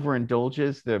she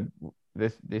overindulges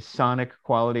the sonic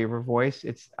quality of her voice,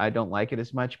 I don't like it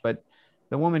as much. But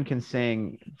the woman can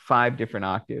sing 5 different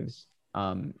octaves.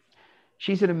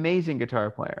 She's an amazing guitar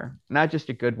player, not just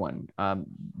a good one.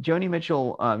 Joni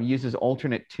Mitchell uses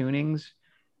alternate tunings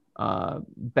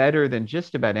better than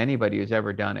just about anybody who's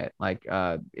ever done it. Like,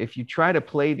 if you try to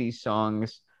play these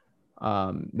songs,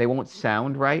 they won't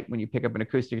sound right when you pick up an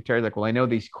acoustic guitar. Like, well, I know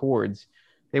these chords.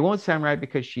 They won't sound right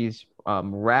because she's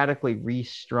radically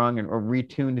restrung or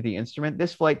retuned the instrument.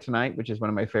 This Flight Tonight, which is one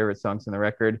of my favorite songs on the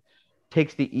record,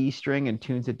 takes the E string and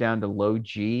tunes it down to low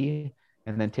G,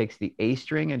 and then takes the A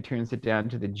string and turns it down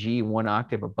to the G 1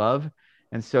 octave above.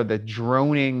 And so the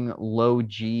droning low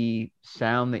G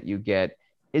sound that you get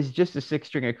is just a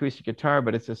 6-string acoustic guitar,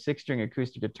 but it's a 6-string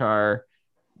acoustic guitar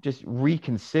just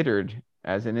reconsidered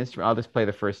as an instrument. I'll just play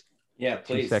the first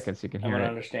 2 seconds so you can hear it. I want to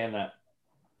understand that.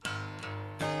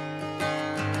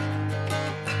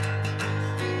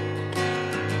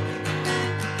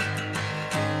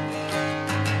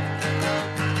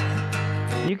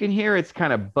 You can hear it's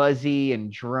kind of buzzy and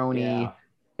drony. Yeah.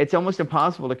 It's almost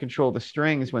impossible to control the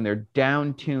strings when they're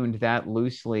down tuned that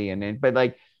loosely. But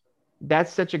like,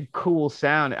 that's such a cool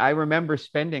sound. I remember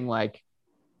spending like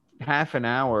half an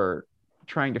hour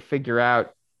trying to figure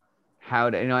out how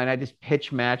to, and I just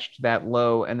pitch matched that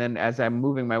low. And then as I'm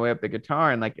moving my way up the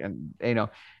guitar and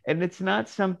it's not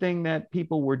something that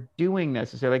people were doing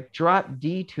necessarily. Like, drop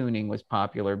D tuning was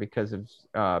popular because of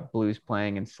blues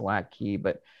playing in slack key,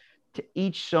 but to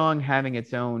each song having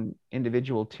its own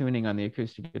individual tuning on the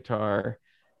acoustic guitar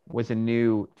was a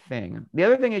new thing. The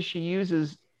other thing is she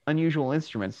uses unusual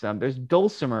instruments. There's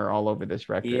dulcimer all over this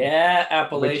record. Yeah,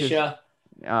 Appalachia.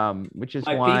 Which is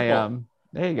My why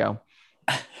there you go.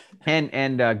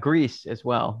 And Greece as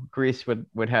well. Greece would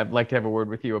like to have a word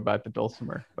with you about the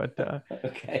dulcimer, but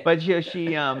okay. But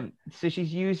so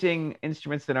she's using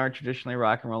instruments that aren't traditionally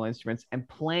rock and roll instruments and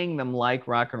playing them like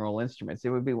rock and roll instruments.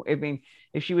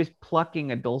 If she was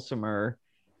plucking a dulcimer,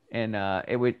 and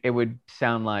it would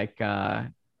sound like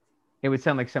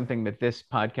something that this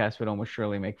podcast would almost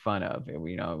surely make fun of. It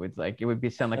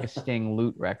would sound like a Sting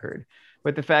lute record.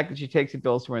 But the fact that she takes a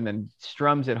dulcimer and then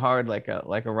strums it hard like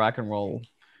a rock and roll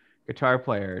guitar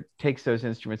player, takes those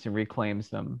instruments and reclaims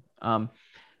them. And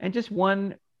just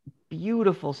one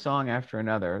beautiful song after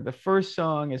another. The first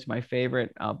song is my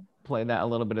favorite. I'll play a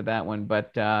little bit of that one.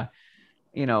 But,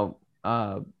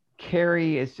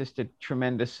 Carrie is just a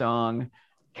tremendous song.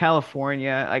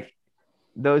 California, like,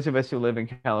 those of us who live in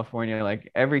California,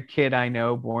 like, every kid I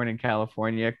know born in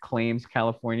California claims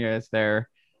California as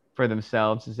for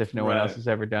themselves, as if no one else has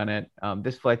ever done it.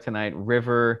 This Flight Tonight,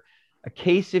 River, A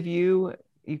Case of You,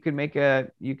 you could make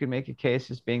a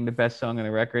case as being the best song on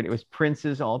the record. It was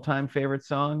Prince's all-time favorite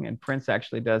song, and Prince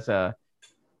actually does a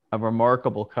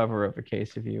remarkable cover of A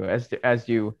Case of You, as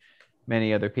do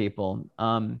many other people.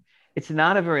 It's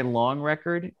not a very long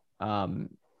record,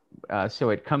 so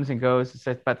it comes and goes. It's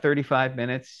about 35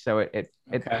 minutes, so it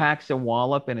packs a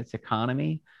wallop in its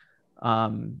economy,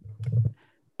 and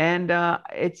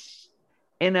it's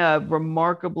in a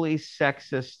remarkably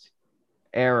sexist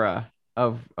era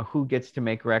of who gets to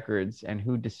make records and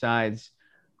who decides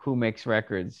who makes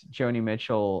records. Joni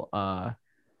Mitchell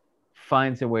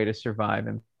finds a way to survive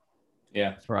and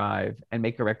thrive and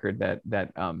make a record that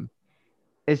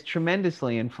is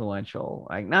tremendously influential,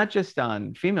 like not just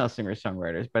on female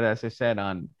singer-songwriters, but as I said,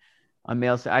 on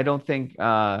males. I don't think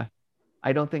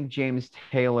James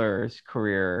Taylor's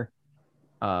career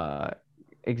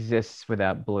exists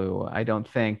without Blue. I don't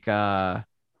think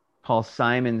Paul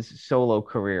Simon's solo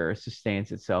career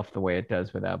sustains itself the way it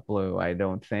does without Blue. I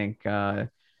don't think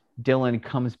Dylan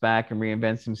comes back and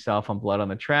reinvents himself on Blood on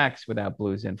the Tracks without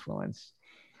Blue's influence.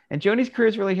 And Joni's career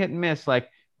is really hit and miss. Like,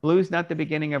 Blue's not the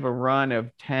beginning of a run of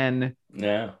 10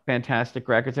 fantastic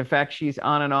records. In fact, she's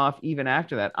on and off even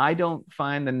after that. I don't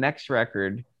find the next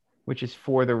record, which is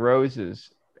For the Roses,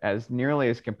 as nearly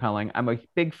as compelling. I'm a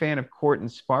big fan of Court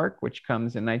and Spark, which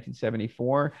comes in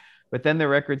 1974. But then the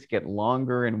records get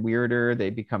longer and weirder. They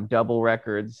become double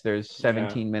records. There's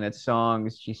 17-minute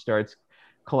songs. She starts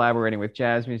collaborating with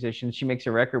jazz musicians. She makes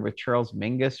a record with Charles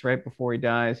Mingus right before he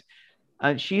dies.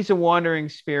 She's a wandering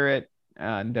spirit,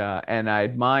 and I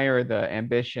admire the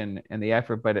ambition and the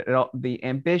effort. But the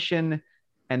ambition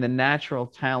and the natural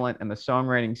talent and the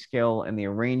songwriting skill and the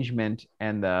arrangement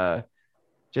and the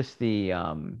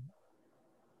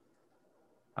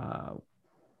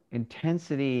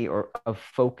intensity of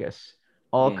focus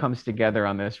all comes together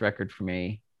on this record for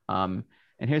me. And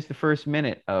here's the first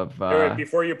minute of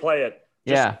before you play it,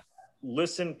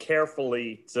 listen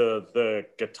carefully to the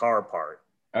guitar part.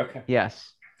 Okay.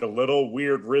 Yes. The little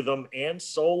weird rhythm and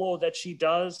solo that she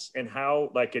does, and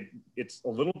how it's a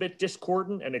little bit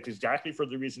discordant, and it's exactly for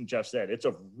the reason Jeff said. It's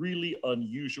a really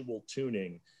unusual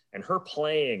tuning, and her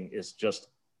playing is just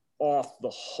off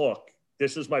the hook.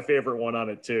 This is my favorite one on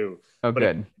it too. Oh,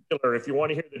 good. In particular, if you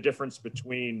want to hear the difference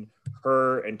between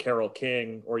her and Carole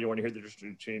King, or you want to hear the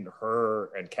difference between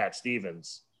her and Cat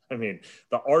Stevens, I mean,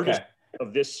 the artist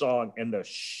of this song and the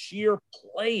sheer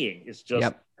playing is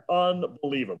just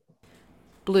unbelievable.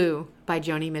 Blue by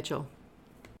Joni Mitchell.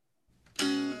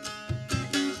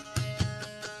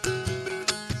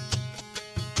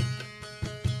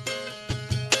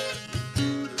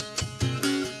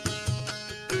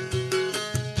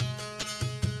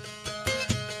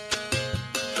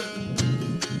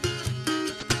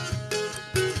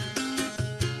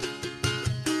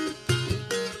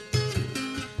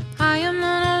 I am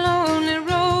on a lonely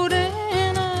road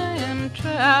and I am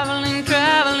traveling,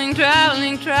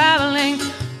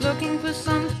 looking for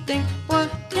something. What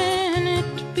can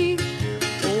it be?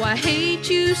 Oh, I hate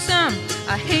you some,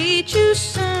 I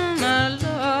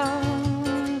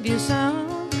love you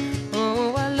some.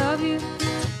 Oh, I love you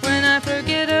when I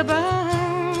forget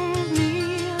about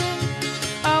me.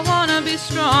 I wanna be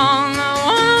strong, I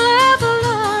wanna live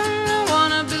alone, I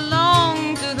wanna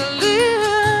belong to the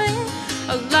living.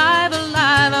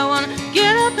 Alive, I wanna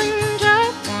get up and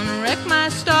drive, wanna wreck my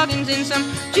stockings in some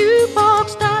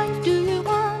jukebox dive. Do you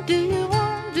wanna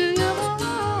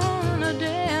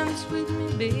dance with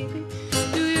me, baby?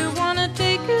 Do you wanna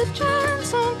take a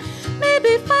chance on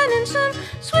maybe finding some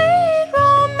sweet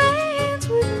romance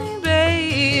with me,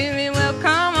 baby? Well,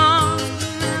 come on.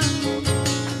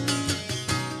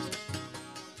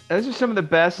 Those are some of the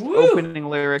best opening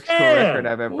lyrics to a record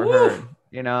I've ever heard.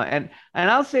 You know, and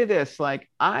I'll say this, like,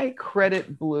 I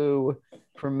credit Blue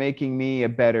for making me a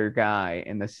better guy,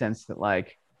 in the sense that,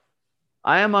 like,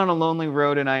 I am on a lonely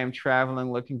road and I am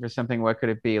traveling looking for something. What could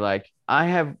it be? Like, I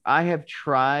have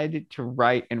tried to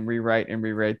write and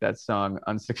rewrite that song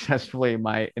unsuccessfully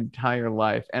my entire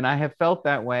life. And I have felt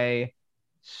that way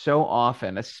so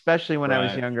often, especially when I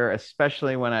was younger,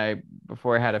 especially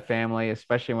before I had a family,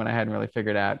 especially when I hadn't really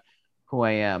figured out who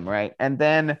I am. Right. And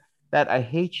then that I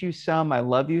hate you some, I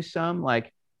love you some.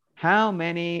 Like, how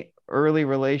many early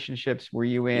relationships were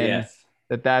you in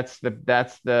that's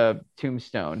the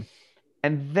tombstone?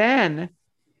 And then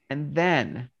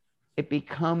it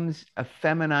becomes a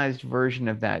feminized version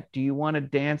of that. Do you want to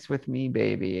dance with me,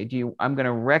 baby? I'm going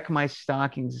to wreck my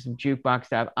stockings with some jukebox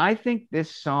dive. I think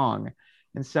this song,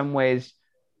 in some ways,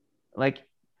 like,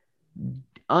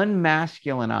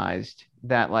 unmasculinized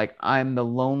that, like, I'm the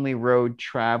lonely road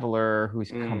traveler who's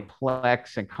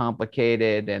complex and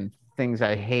complicated and things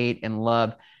I hate and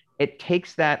love. It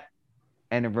takes that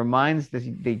and it reminds the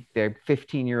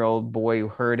 15-year-old boy who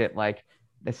heard it, like,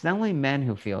 it's not only men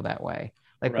who feel that way.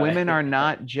 Like, Right. women are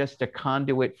not just a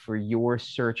conduit for your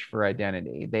search for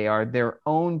identity. They are their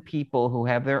own people who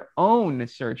have their own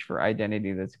search for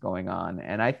identity that's going on.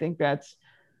 And I think that's,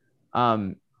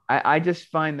 I just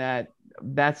find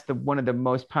that's one of the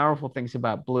most powerful things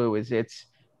about Blue is it's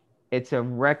a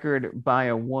record by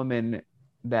a woman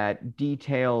that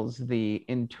details the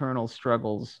internal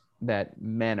struggles that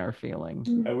men are feeling.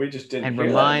 And we just didn't and hear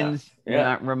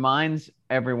reminds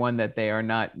everyone that they are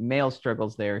not male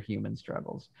struggles, they are human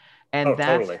struggles. And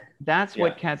that's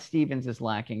what Cat Stevens is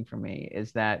lacking for me,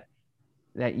 is that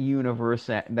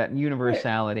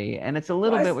universality. And it's a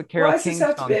little bit what Carole King's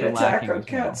songs are lacking as well.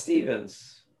 Cat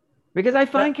Stevens? Because I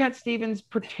find Cat Stevens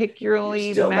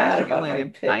particularly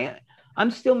masculine.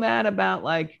 I'm still mad about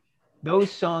like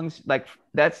those songs, like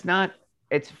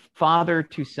it's father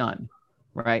to son,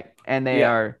 right? And they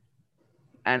are,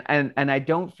 and I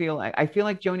don't feel like, I feel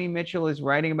like Joni Mitchell is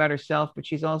writing about herself, but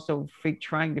she's also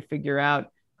trying to figure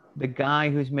out the guy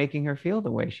who's making her feel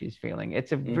the way she's feeling.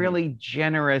 It's a really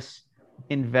generous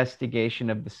investigation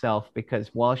of the self, because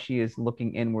while she is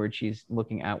looking inward, she's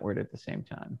looking outward at the same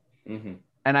time.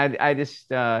 And I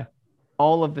just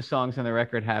all of the songs on the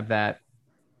record have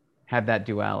that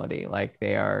duality. Like,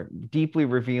 they are deeply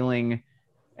revealing,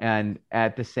 and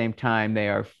at the same time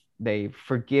they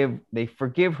forgive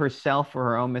herself for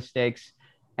her own mistakes,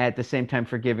 at the same time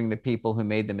forgiving the people who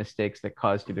made the mistakes that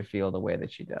caused her to feel the way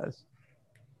that she does.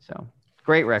 So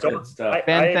great record.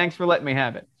 Ben, thanks for letting me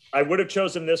have it. I would have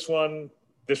chosen this one.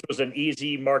 This was an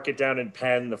easy mark it down in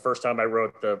pen the first time I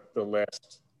wrote the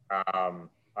list.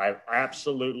 I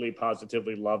absolutely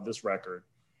positively love this record.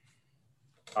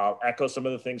 I'll echo some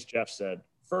of the things Jeff said.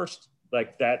 First,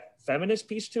 like that feminist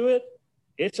piece to it,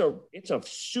 it's a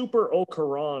super au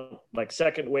courant, like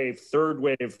second wave, third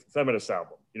wave feminist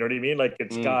album. You know what I mean? Like,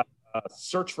 it's got a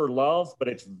search for love, but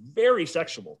it's very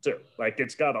sexual too. Like,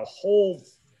 it's got a whole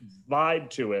vibe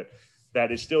to it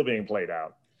that is still being played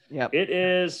out. Yep. It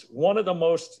is one of the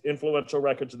most influential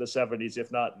records of the 70s,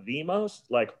 if not the most.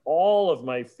 Like, all of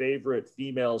my favorite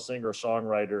female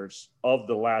singer-songwriters of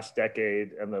the last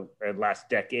decade and last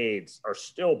decades are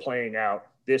still playing out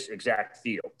this exact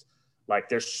field. Like,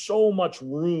 there's so much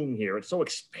room here. It's so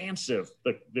expansive,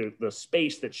 the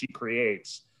space that she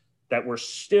creates, that we're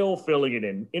still filling it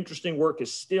in. Interesting work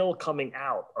is still coming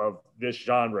out of this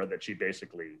genre that she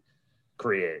basically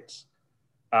creates.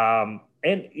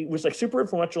 And it was like super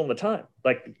influential in the time.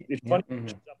 Like, it's funny,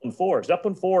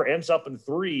 Zeppelin 4 and Zeppelin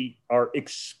 3 are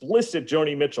explicit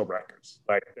Joni Mitchell records.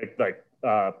 Like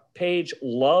Page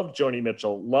loved Joni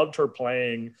Mitchell, loved her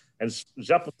playing, and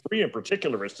Zeppelin 3 in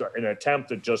particular is an attempt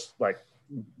to just like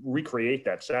recreate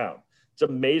that sound. It's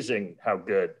amazing how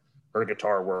good her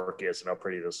guitar work is and how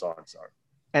pretty the songs are.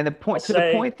 And the point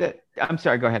that I'm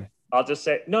sorry, go ahead. I'll just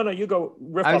say, no, you go.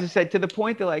 I was just saying, to the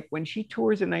point that, like, when she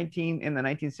tours in the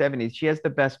 1970s, she has the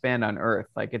best band on earth.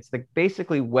 Like, it's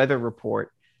basically Weather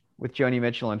Report with Joni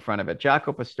Mitchell in front of it.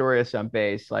 Jaco Pastorius on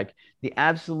bass, like the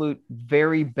absolute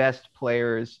very best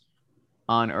players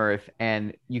on earth,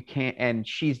 and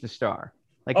she's the star.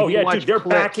 Like, dude, they're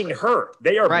backing her.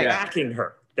 They are backing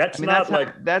her.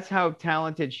 That's how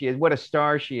talented she is. What a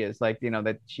star she is. Like, you know,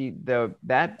 that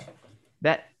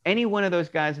any one of those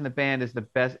guys in the band is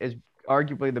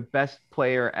arguably the best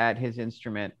player at his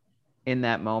instrument in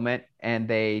that moment, and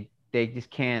they just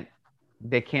can't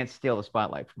steal the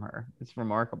spotlight from her. It's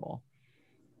remarkable.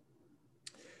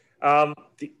 I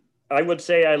would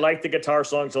say I like the guitar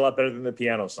songs a lot better than the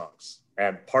piano songs,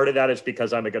 and part of that is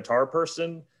because I'm a guitar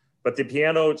person. But the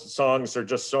piano songs are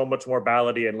just so much more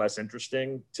ballady and less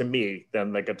interesting to me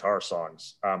than the guitar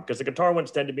songs, because the guitar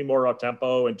ones tend to be more up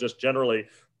tempo, and just generally.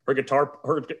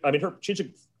 She's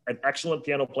an excellent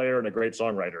piano player and a great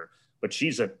songwriter, but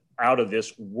she's an out of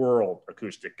this world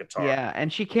acoustic guitar. Yeah,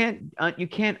 and you can't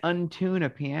untune a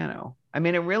piano. I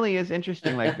mean, it really is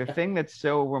interesting. Like, the thing that's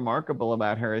so remarkable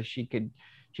about her is she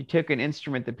took an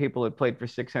instrument that people had played for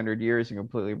 600 years and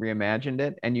completely reimagined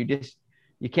it. And you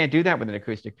can't do that with an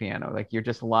acoustic piano. Like, you're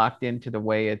just locked into the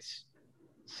way it's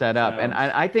set up. And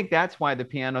I think that's why the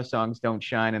piano songs don't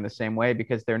shine in the same way,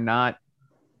 because they're not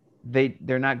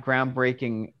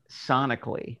groundbreaking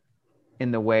sonically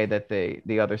in the way that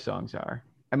the other songs are.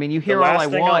 I mean, you hear All I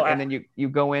Want, and then you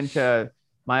go into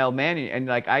My Old Man, and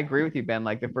like, I agree with you, Ben.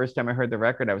 Like, the first time I heard the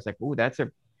record, I was like, ooh,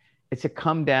 it's a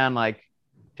come down, like,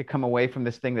 to come away from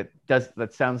this thing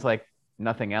that sounds like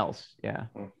nothing else. Yeah.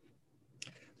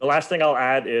 The last thing I'll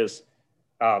add is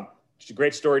she's a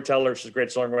great storyteller. She's a great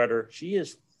songwriter. She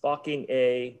is fucking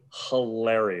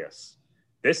hilarious.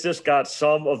 This just got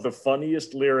some of the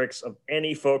funniest lyrics of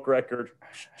any folk record,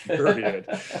 period.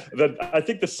 I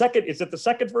think the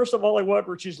second verse of All I Want,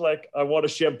 where she's like, I want to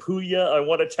shampoo ya, I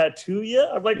want to tattoo ya.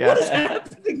 I'm like, what is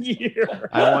happening here?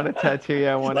 I want to tattoo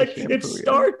ya, I want to shampoo ya. It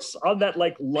starts on that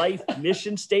like life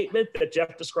mission statement that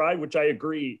Jeff described, which I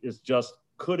agree is just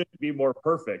couldn't be more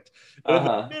perfect. But in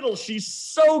the middle, she's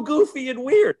so goofy and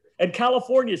weird. And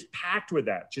California is packed with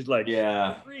that. She's like,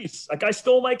 Greece, like I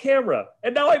stole my camera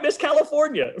and now I miss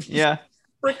California. Yeah.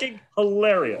 Freaking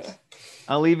hilarious.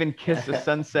 I'll even kiss a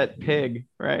sunset pig,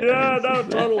 right? Yeah, no,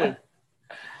 totally.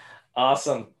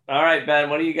 Awesome. All right, Ben,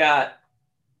 what do you got?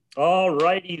 All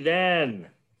righty then.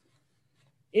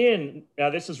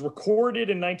 This is recorded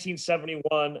in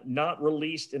 1971, not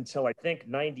released until I think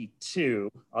 92.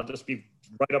 I'll just be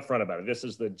right up front about it. This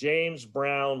is the James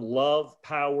Brown Love,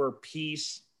 Power,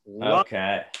 Peace, Love,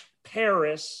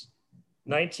 Paris,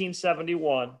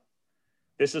 1971.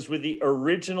 This is with the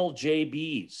original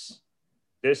JBs.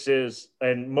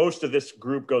 And most of this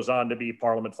group goes on to be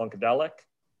Parliament Funkadelic.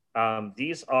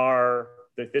 This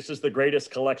is the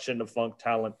greatest collection of funk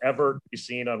talent ever to be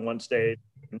seen on one stage,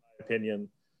 in my opinion.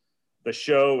 The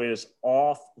show is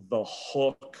off the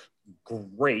hook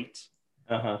great.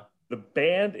 The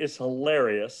band is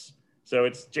hilarious. So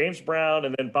it's James Brown,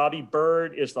 and then Bobby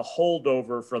Byrd is the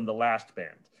holdover from the last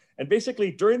band. And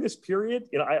basically during this period,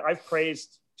 I've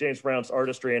praised James Brown's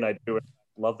artistry, and I do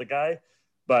love the guy,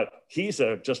 but he's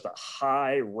just a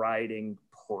high-riding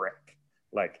prick.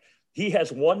 Like, he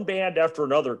has one band after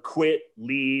another quit,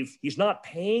 leave. He's not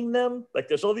paying them. Like,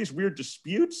 there's all these weird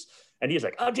disputes, and he's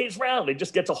like, oh, James Brown. He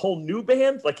just gets a whole new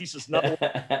band. Like, he's just not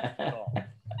at all.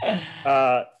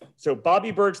 So Bobby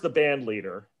Byrd's the band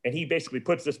leader, and he basically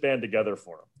puts this band together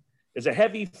for him. There's a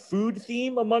heavy food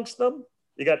theme amongst them.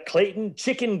 You got Clayton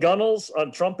Chicken Gunnels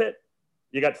on trumpet.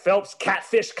 You got Phelps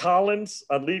Catfish Collins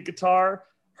on lead guitar.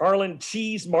 Harlan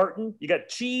Cheese Martin. You got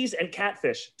Cheese and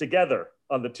Catfish together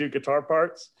on the two guitar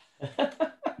parts.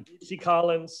 Lucy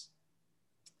Collins.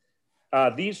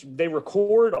 They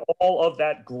record all of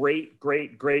that great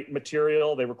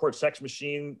material. They record Sex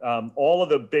Machine. All of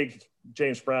the big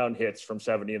James Brown hits from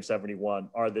 70 and 71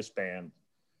 are this band.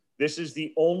 This is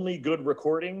the only good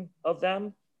recording of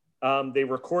them. They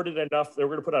recorded enough. They were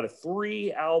going to put out a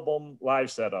 3-album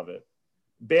live set of it.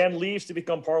 Band leaves to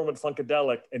become Parliament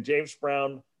Funkadelic, and James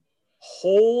Brown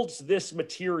holds this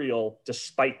material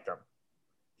despite them.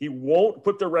 He won't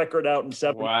put the record out in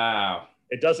 70. Wow.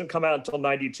 It doesn't come out until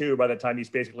 92 by the time he's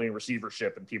basically in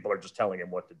receivership and people are just telling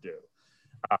him what to do.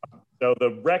 So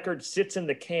the record sits in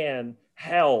the can,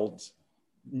 held,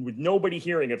 with nobody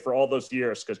hearing it for all those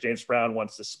years because James Brown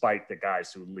wants to spite the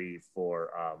guys who leave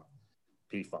for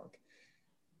P-Funk.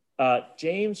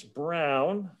 James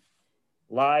Brown,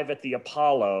 live at the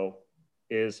Apollo,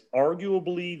 is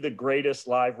arguably the greatest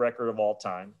live record of all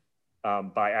time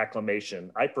by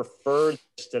acclamation. I prefer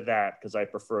this to that because I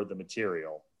prefer the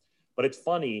material. But it's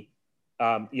funny,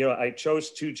 I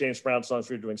chose 2 James Brown songs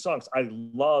for doing songs. I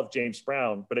love James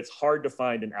Brown, but it's hard to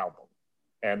find an album.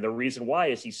 And the reason why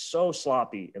is he's so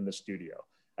sloppy in the studio.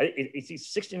 He's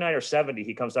 69 or 70,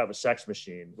 he comes out with Sex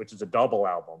Machine, which is a double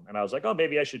album. And I was like, oh,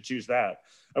 maybe I should choose that.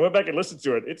 I went back and listened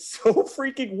to it. It's so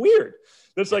freaking weird.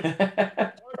 There's like a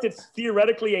part that's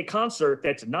theoretically a concert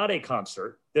that's not a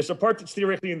concert. There's a part that's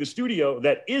theoretically in the studio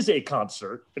that is a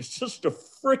concert. It's just a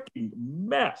freaking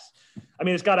mess. I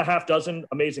mean, it's got a half dozen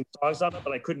amazing songs on it,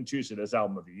 but I couldn't choose it as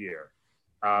album of the year.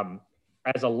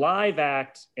 As a live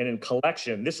act and in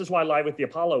collection, this is why Live at the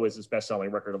Apollo is his best-selling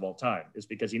record of all time, is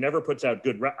because he never puts out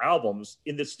good albums.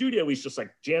 In the studio, he's just like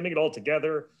jamming it all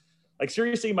together. Like,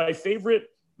 seriously, my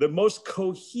favorite, the most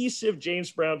cohesive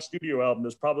James Brown studio album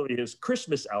is probably his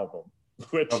Christmas album,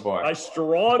 which I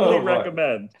strongly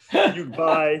recommend you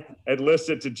buy and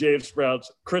listen to James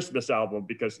Brown's Christmas album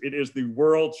because it is the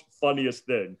world's funniest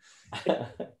thing.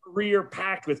 Career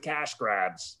packed with cash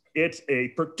grabs. It's a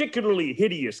particularly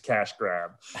hideous cash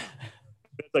grab.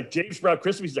 It's like James Brown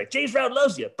Christmas. He's like, James Brown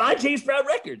loves you. Buy James Brown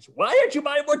records. Why aren't you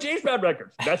buying more James Brown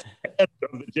records? That's the end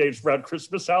of the James Brown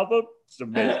Christmas album. It's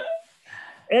amazing.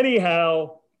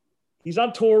 Anyhow, he's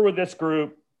on tour with this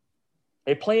group.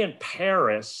 They play in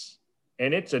Paris,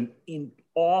 and it's an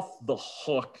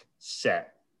off-the-hook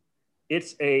set.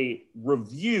 It's a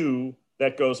review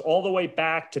that goes all the way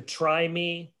back to Try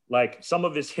Me, like some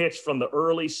of his hits from the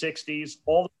early 60s,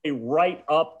 all the way right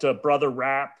up to Brother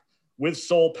Rap, with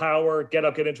Soul Power, Get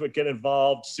Up, Get Into It, Get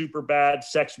Involved, Super Bad,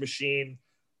 Sex Machine,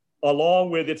 along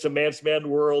with It's a Man's Man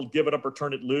World, Give It Up or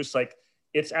Turn It Loose. Like,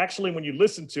 it's actually, when you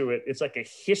listen to it, it's like a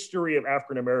history of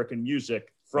African-American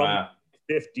music from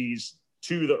the 50s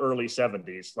to the early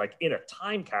 70s, like in a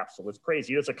time capsule. It's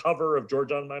crazy. It's a cover of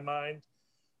Georgia on My Mind.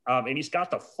 And he's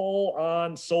got the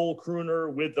full-on soul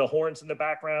crooner with the horns in the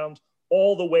background,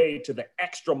 all the way to the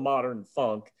extra modern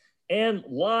funk. And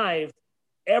live,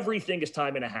 everything is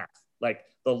time and a half. Like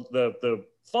the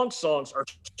funk songs are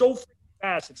so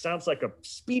fast, it sounds like a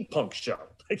speed punk show.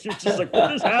 Like you're just like,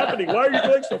 what is happening? Why are you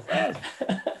going so fast?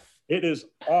 It is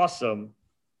awesome.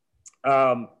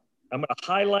 I'm going to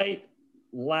highlight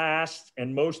last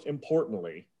and most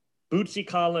importantly, Bootsy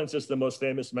Collins is the most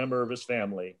famous member of his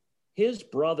family. His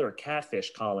brother,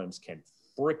 Catfish Collins, can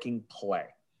freaking play.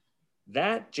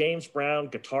 That James Brown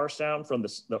guitar sound from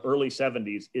the early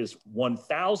 70s is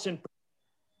 1,000%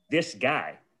 this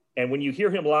guy. And when you hear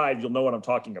him live, you'll know what I'm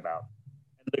talking about.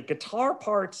 The guitar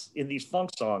parts in these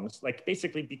funk songs, like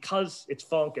basically because it's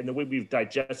funk and the way we've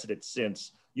digested it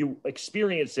since, you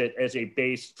experience it as a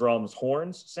bass, drums,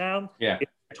 horns sound. Yeah.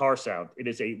 It's a guitar sound. It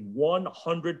is a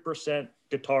 100%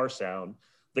 guitar sound.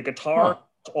 The guitar,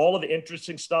 all of the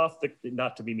interesting stuff,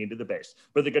 not to be mean to the bass,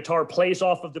 but the guitar plays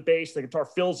off of the bass. The guitar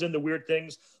fills in the weird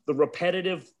things. The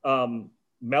repetitive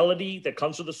melody that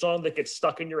comes with the song that gets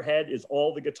stuck in your head is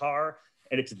all the guitar.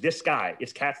 And it's this guy.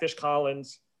 It's Catfish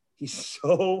Collins. He's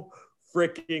so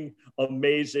freaking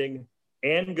amazing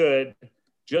and good.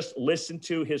 Just listen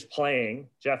to his playing.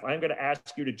 Jeff, I'm going to ask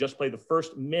you to just play the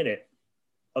first minute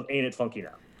of Ain't It Funky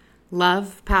Now.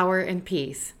 Love, Power, and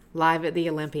Peace, live at the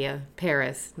Olympia,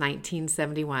 Paris,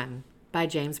 1971, by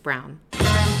James Brown.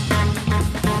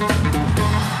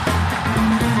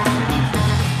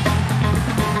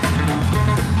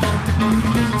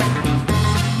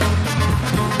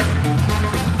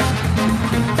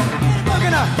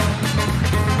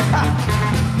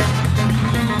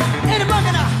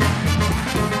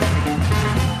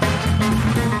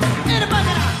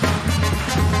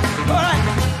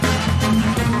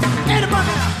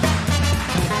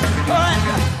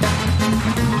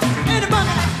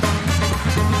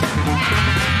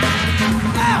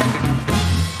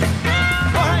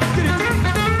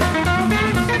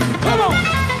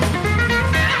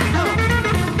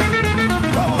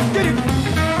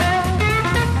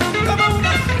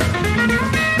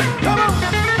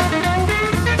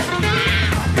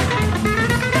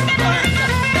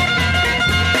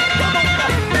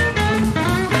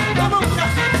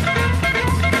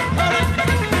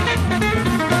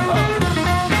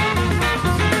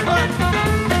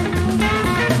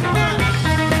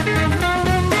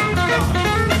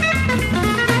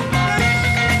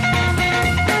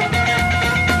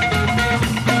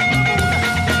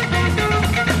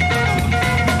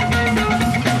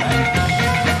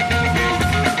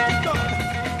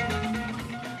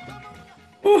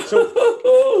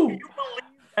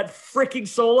 Freaking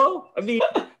solo. I mean,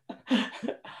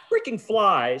 freaking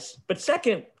flies. But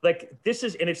second, like this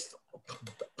is, and it's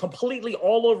completely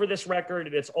all over this record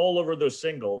and it's all over those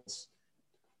singles.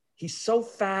 He's so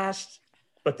fast,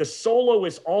 but the solo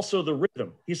is also the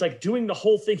rhythm. He's like doing the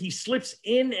whole thing. He slips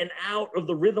in and out of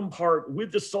the rhythm part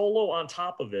with the solo on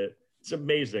top of it. It's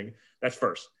amazing. That's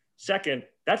first. Second,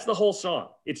 that's the whole song.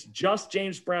 It's just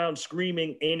James Brown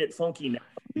screaming, "Ain't it funky now?"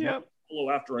 Yep. Solo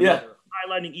after another,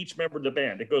 highlighting each member of the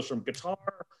band. It goes from guitar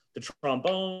to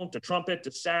trombone to trumpet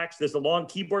to sax. There's a long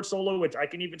keyboard solo, which I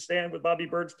can even stand with Bobby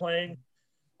Bird's playing.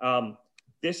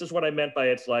 This is what I meant by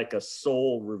it's like a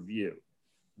soul review.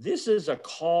 This is a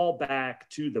callback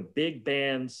to the big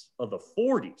bands of the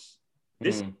 40s.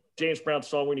 This is James Brown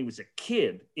song when he was a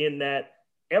kid, in that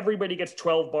everybody gets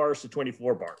 12 bars to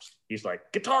 24 bars. He's like,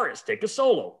 guitarist, take a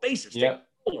solo, bassist, take a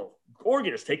solo,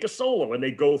 organist, take a solo, and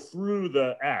they go through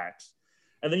the acts.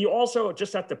 And then you also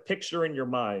just have to picture in your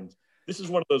mind, this is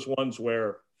one of those ones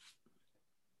where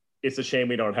it's a shame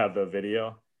we don't have the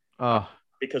video.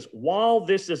 Because while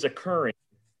this is occurring,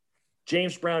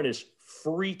 James Brown is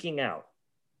freaking out.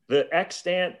 The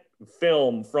extant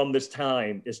film from this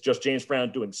time is just James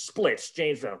Brown doing splits,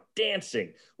 James Brown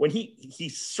dancing. When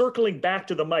he's circling back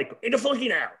to the mic, "Ain't it funky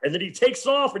now?" And then he takes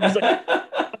off and he's like,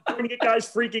 I'm trying to get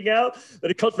guys freaking out.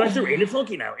 Then it comes back through, "Ain't it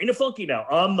funky now? Ain't it funky now?"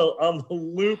 On the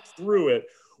loop through it,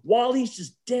 while he's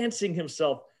just dancing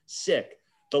himself sick.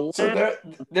 So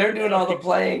they're doing all the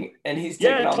playing and he's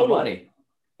taking all the money.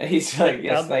 And he's like,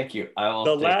 "Yes, thank you. I will."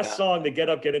 The last song, the Get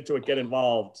Up, Get Into It, Get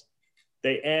Involved,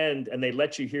 they end and they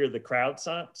let you hear the crowd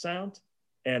sound,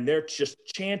 and they're just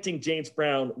chanting James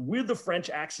Brown with the French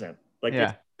accent. Like,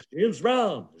 James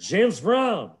Brown, James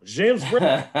Brown, James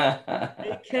Brown.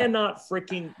 They cannot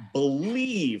freaking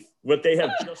believe what they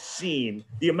have just seen.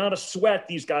 The amount of sweat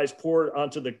these guys poured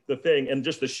onto the thing and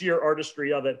just the sheer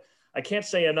artistry of it. I can't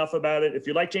say enough about it. If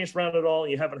you like James Brown at all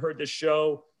and you haven't heard this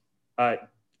show,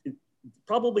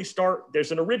 probably start.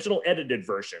 There's an original edited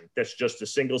version that's just a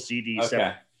single CD,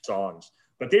 7 songs.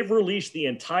 but they've released the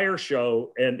entire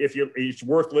show. And it's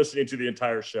worth listening to the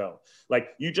entire show. Like,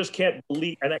 you just can't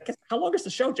believe. And I guess, how long is the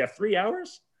show, Jeff? 3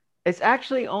 hours? It's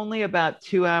actually only about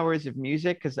 2 hours of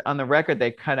music, because on the record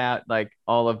they cut out like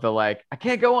all of the like I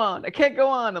can't go on,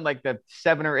 and like the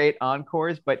 7 or 8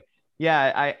 encores. But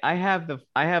yeah, I have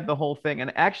the whole thing.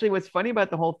 And actually, what's funny about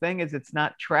the whole thing is it's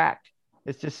not tracked.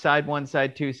 It's just side 1,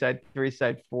 side 2, side 3,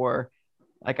 side 4.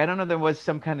 Like, I don't know, there was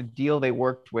some kind of deal they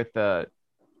worked with to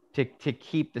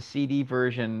keep the CD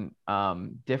version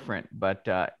different,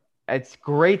 but it's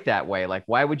great that way. Like,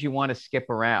 why would you want to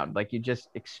skip around? Like, you just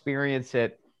experience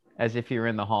it as if you're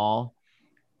in the hall.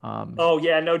 Oh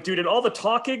yeah, no, dude, and all the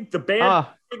talking, the band,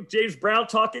 James Brown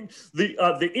talking,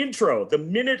 the intro, the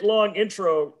minute-long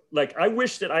intro. Like, I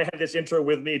wish that I had this intro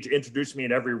with me to introduce me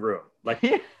in every room. Like,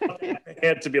 I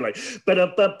had to be like,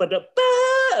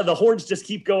 ba-da-ba-ba-da-ba, and the horns just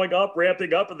keep going up,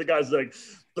 ramping up, and the guy's like,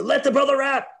 let the brother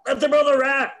rap,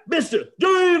 Mr.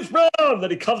 James Brown.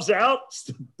 Then he comes out, it's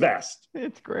the best.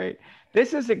 It's great.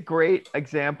 This is a great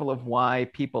example of why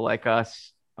people like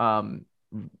us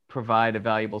provide a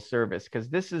valuable service, because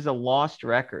this is a lost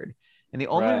record, and the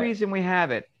only reason we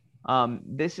have it,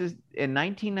 this is in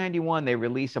 1991 they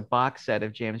release a box set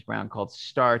of James Brown called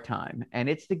Star Time, and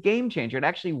it's the game changer. It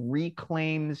actually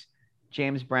reclaims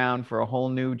James Brown for a whole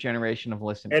new generation of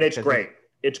listeners, and it's great.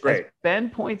 It's great. As Ben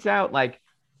points out, like,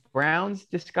 Brown's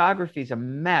discography is a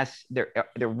mess. There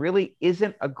really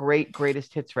isn't a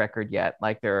greatest hits record yet.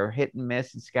 Like, there are hit and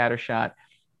miss and scattershot,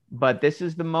 but this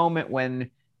is the moment when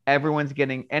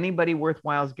anybody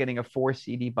worthwhile is getting a 4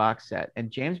 CD box set,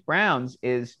 and James Brown's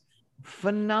is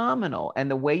phenomenal. And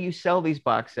the way you sell these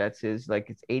box sets is like,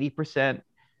 it's 80%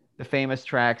 the famous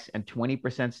tracks and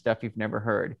 20% stuff you've never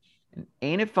heard. And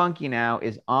Ain't It Funky Now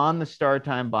is on the Star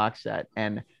Time box set.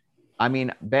 And I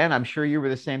mean, Ben, I'm sure you were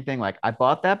the same thing. Like, I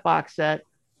bought that box set,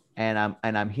 and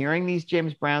I'm hearing these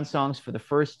James Brown songs for the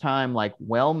first time, like,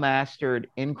 well mastered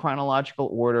in chronological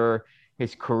order.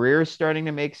 His career is starting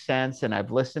to make sense, and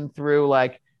I've listened through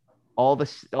like all the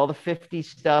 50s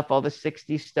stuff, all the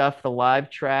 60s stuff, the live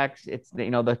tracks. It's, you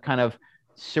know, the kind of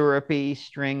syrupy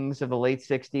strings of the late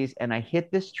 60s, and I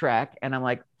hit this track, and I'm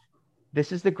like,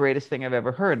 this is the greatest thing I've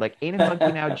ever heard. Like, Ain't It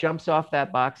Funky Now jumps off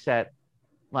that box set.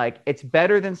 Like, it's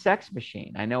better than Sex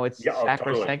Machine. I know it's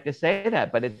sacrosanct to say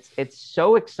that, but it's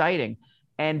so exciting.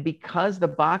 And because the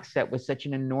box set was such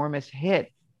an enormous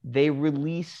hit, they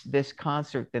release this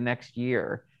concert the next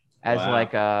year as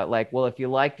well, if you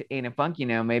liked Ain't It Funky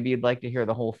Now, maybe you'd like to hear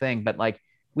the whole thing. But like,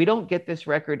 we don't get this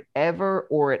record ever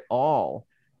or at all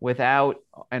without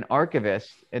an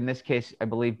archivist, in this case, I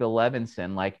believe Bill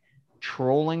Levinson, like,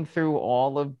 trolling through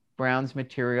all of Brown's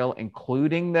material,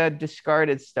 including the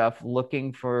discarded stuff,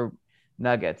 looking for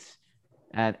nuggets.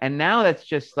 And now that's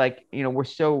just like, you know, we're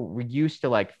so used to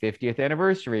like 50th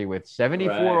anniversary with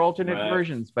 74 alternate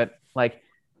versions, but like,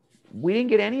 we didn't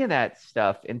get any of that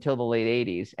stuff until the late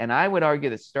 80s. And I would argue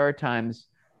that Star Time's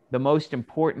the most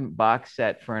important box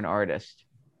set for an artist.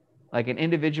 Like, an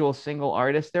individual single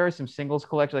artist, there are some singles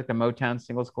collections, like the Motown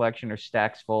singles collection or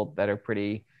Stax Fold, that are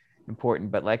pretty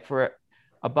important. But like, for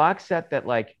a box set that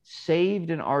like saved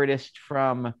an artist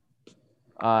from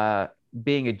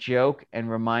being a joke and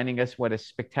reminding us what a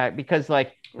spectacular, because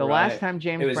like the last time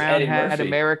James Brown had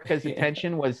America's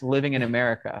attention was Living in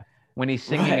America, when he's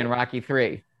singing in Rocky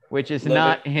III, which is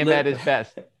not him at his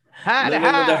best. Living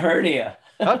with a hernia.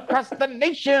 Across the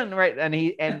nation, right? And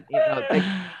you know, like,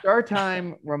 Star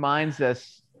Time reminds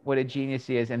us what a genius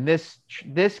he is. And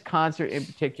this concert in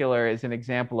particular is an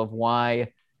example of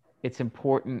why it's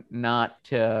important not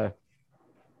to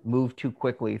move too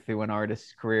quickly through an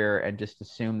artist's career and just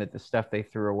assume that the stuff they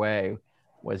threw away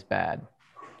was bad.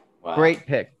 Wow. Great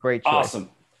pick. Great choice.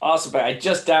 Awesome. I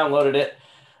just downloaded it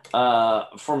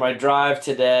for my drive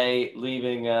today,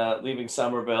 leaving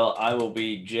Somerville. I will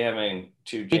be jamming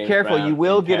to James Be careful. Brown you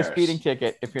will get Paris. a speeding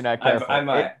ticket if you're not careful. I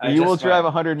might. You will drive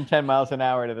 110 miles an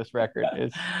hour to this record.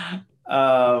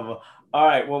 All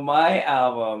right. Well, my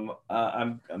album,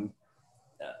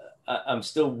 I'm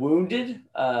still wounded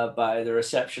by the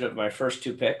reception of my first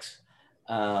 2 picks.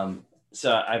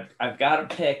 So I've got a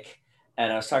pick,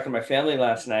 and I was talking to my family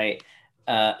last night,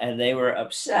 and they were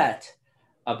upset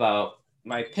about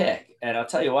my pick. And I'll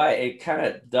tell you why. It kind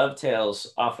of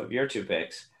dovetails off of your 2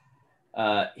 picks.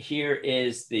 Here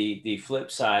is the flip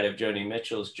side of Joni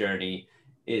Mitchell's journey,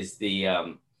 is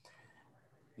the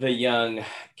young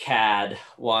cad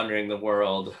wandering the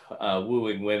world,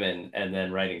 wooing women, and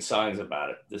then writing songs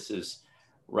about it. This is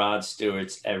Rod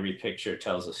Stewart's Every Picture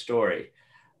Tells a Story.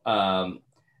 And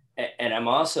I'm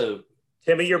also...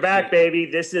 Timmy, you're back, baby.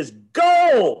 This is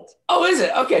gold. Oh, is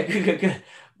it? Okay, good.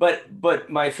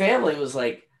 But my family was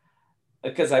like,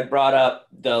 because I brought up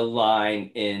the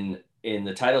line in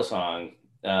the title song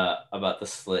about the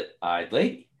slit-eyed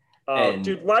lady.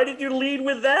 Dude, why did you lead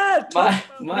with that? What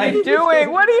are you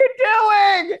doing? What are you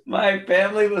doing? My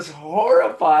family was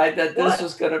horrified that this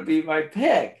was going to be my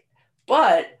pick.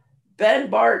 But Ben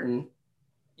Barton,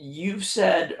 you've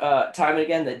said time and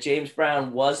again that James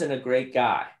Brown wasn't a great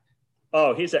guy.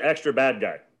 Oh, he's an extra bad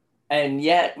guy. And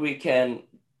yet we can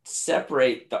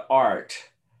separate the art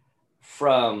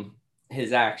from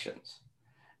his actions.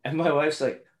 And my wife's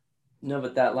like, no,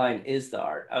 but that line is the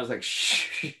art. I was like,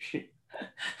 shh.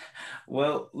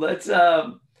 Well, let's,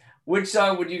 which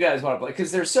song would you guys want to play?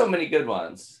 Because there's so many good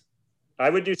ones. I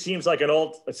would do Seems Like a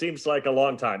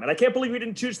Long Time. And I can't believe you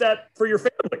didn't choose that for your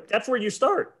family. That's where you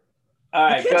start. All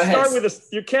right, go ahead.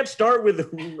 You can't start with,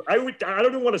 I don't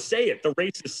even want to say it, the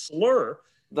racist slur.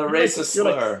 The racist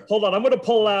slur. Like, hold on, I'm going to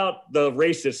pull out the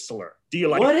racist slur. Do you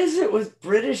like What is it with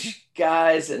British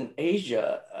guys in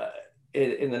Asia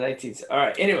in the 19th? All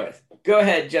right, anyways, go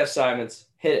ahead, Jeff Simons.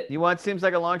 Hit it. You want Seems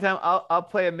Like a Long Time? I'll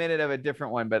play a minute of a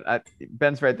different one, but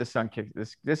Ben's right. This song kicks.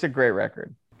 This is a great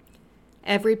record.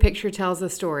 Every Picture Tells a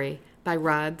Story by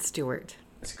Rod Stewart.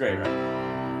 It's great, right?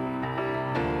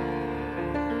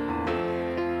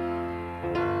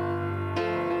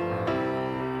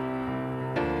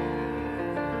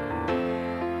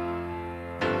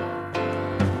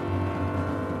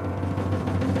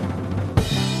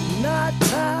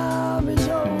 Nighttime is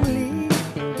only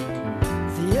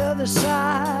the other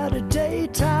side of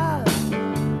daytime.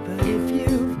 But if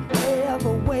you've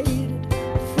ever waited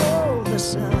for the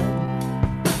sun,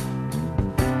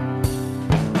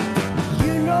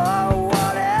 you know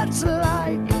what it's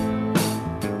like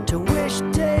to wish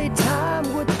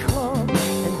daytime would come.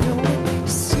 And don't it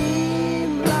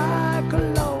seem like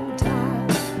a long time?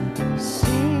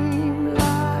 Seem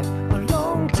like a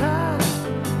long time.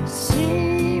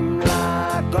 Seem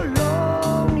like a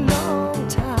long, long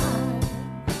time.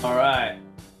 All right.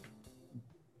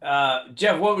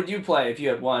 Jeff, what would you play if you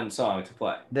had one song to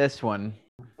play? This one.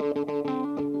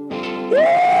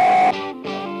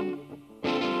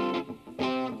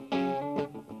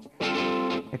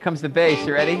 Here comes the bass.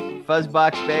 You ready?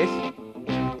 Fuzzbox bass.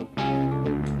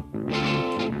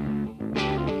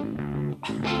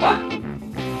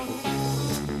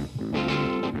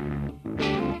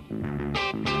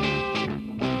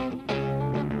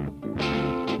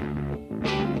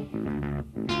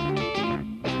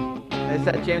 It's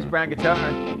that James Brown guitar.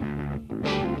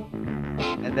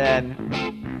 And then...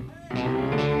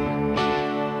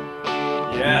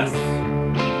 Yes.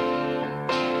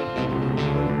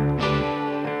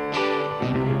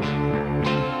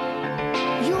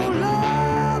 Your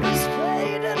love is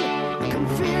fading. I can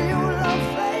feel your love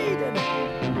fading.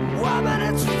 Woman,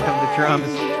 it's the drums.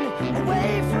 fading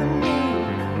away from me.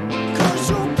 'Cause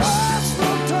your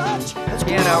personal touch has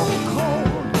grown cold.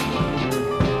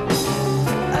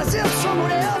 As if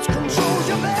someone else controls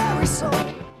your very soul.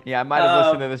 Yeah, I might have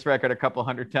listened to this record a couple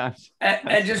hundred times.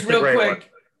 And just real quick,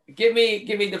 give me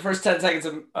the first 10 seconds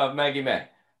of Maggie May,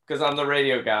 because I'm the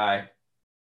radio guy.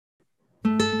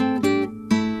 You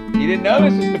didn't know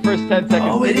this was the first 10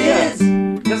 seconds. Oh, it is,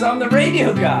 because I'm the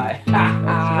radio guy. That's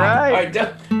right. All right,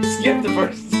 don't skip the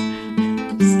first.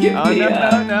 Skip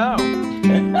no.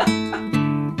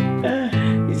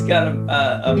 He's got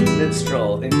a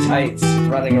minstrel in tights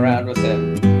running around with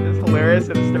him. It's hilarious,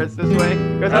 and it starts this way.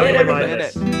 I don't even mind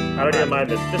this. I don't even mind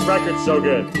this. This record's so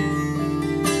good.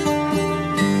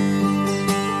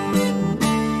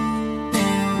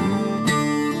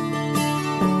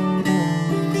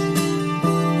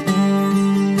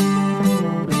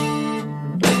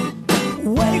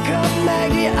 Wake up,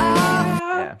 Maggie.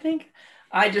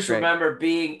 I just remember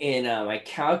being in my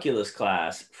calculus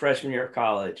class, freshman year of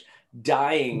college,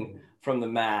 dying from the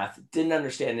math, didn't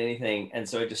understand anything. And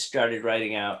so I just started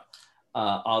writing out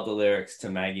all the lyrics to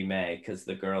Maggie May because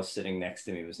the girl sitting next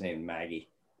to me was named Maggie.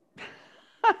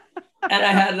 And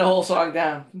I had the whole song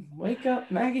down. Wake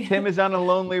up, Maggie. Tim is on a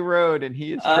lonely road, and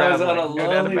he is I was traveling. on a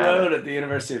lonely road at the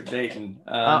University of Dayton.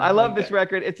 I love this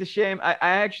record. It's a shame. I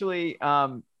actually,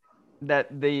 that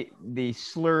the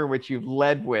slur which you've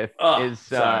led with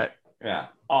is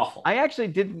awful. I actually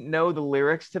didn't know the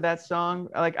lyrics to that song.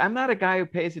 Like, I'm not a guy who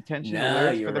pays attention to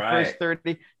lyrics for the first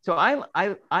 30. So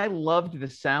I loved the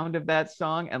sound of that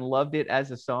song and loved it as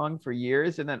a song for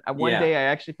years. And then one day I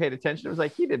actually paid attention. It was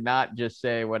like, he did not just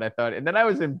say what I thought. And then I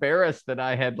was embarrassed that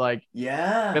I had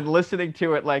been listening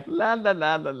to it like la la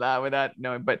la la la without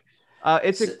knowing. But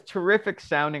it's a terrific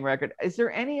sounding record. Is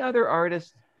there any other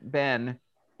artist, Ben,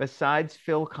 besides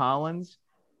Phil Collins,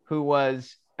 who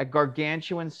was a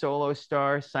gargantuan solo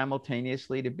star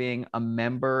simultaneously to being a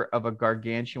member of a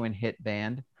gargantuan hit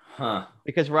band? Huh.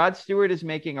 Because Rod Stewart is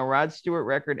making a Rod Stewart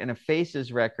record and a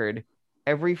Faces record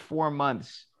every 4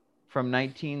 months from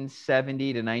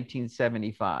 1970 to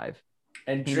 1975.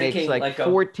 And He drinking makes like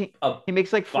 14. He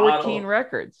makes like 14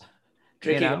 records.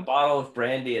 Drinking you know? a bottle of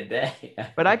brandy a day.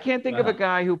 But I can't think of a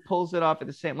guy who pulls it off at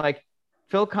the same. Like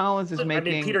Phil Collins is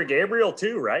making. I mean, Peter Gabriel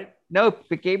too, right? No,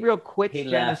 but Gabriel quits He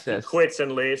Genesis. left. He quits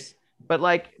and leaves. But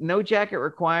like No Jacket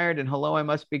Required and Hello I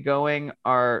Must Be Going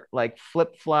are like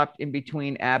flip-flopped in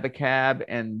between Abacab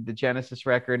and the Genesis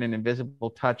record and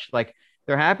Invisible Touch. Like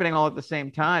they're happening all at the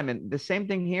same time. And the same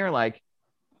thing here, like,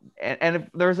 and if,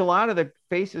 there's a lot of the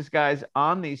Faces guys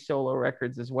on these solo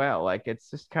records as well. Like it's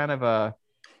just kind of a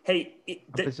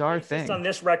bizarre thing. On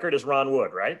this record is Ron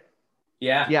Wood, right?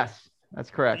 Yeah. Yes, that's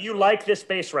correct. You like this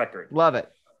bass record? Love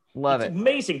it. Love it.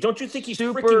 Amazing. Don't you think he's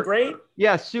freaking great?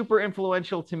 Yeah, super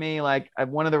influential to me. Like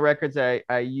one of the records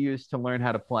I used to learn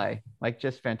how to play. Like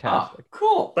just fantastic. Oh,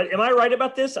 cool. But am I right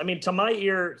about this? I mean, to my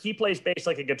ear, he plays bass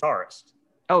like a guitarist.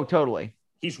 Oh, totally.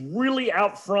 He's really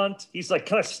out front. He's like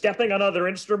kind of stepping on other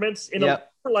instruments in a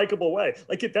likable way.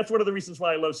 Like that's one of the reasons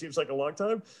why I love Seems Like a Long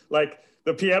Time. Like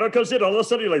the piano comes in, all of a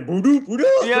sudden you're like, boo-doo, boo-doo.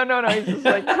 Yeah, no, he's just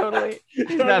like totally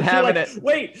not having like, it.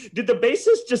 Wait, did the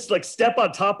bassist just like step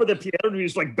on top of the piano and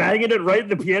he's like banging it right in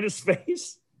the pianist's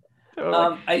face?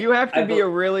 Totally. You have to be a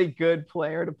really good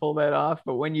player to pull that off,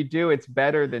 but when you do, it's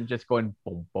better than just going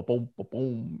boom, boom, boom, boom,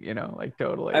 boom. You know, like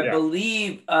totally. I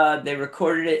believe they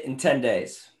recorded it in 10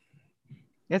 days.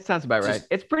 That sounds about right.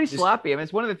 It's pretty sloppy. I mean,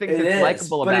 it's one of the things that's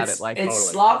likable about it. Like it's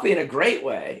sloppy in a great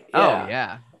way.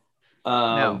 Yeah. Oh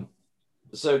yeah.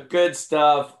 So good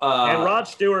stuff. And Rod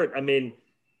Stewart, I mean,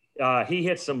 he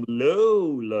hit some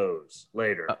lows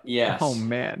later. Yes. Oh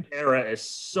man. Era is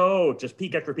so just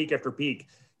peak after peak after peak.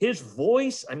 His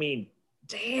voice, I mean,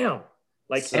 damn.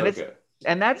 Like so good.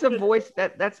 And that's a voice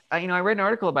that's I read an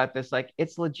article about this. Like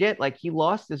it's legit. Like he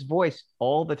lost his voice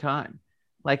all the time.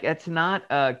 Like it's not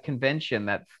a convention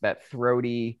that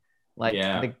throaty. Like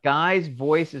the guy's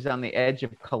voice is on the edge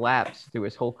of collapse through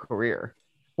his whole career.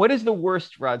 What is the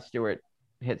worst Rod Stewart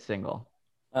hit single?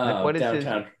 Like, what is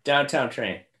Downtown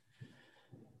Train.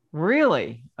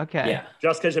 Really? Okay. Yeah.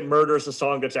 Just because it murders a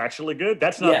song that's actually good?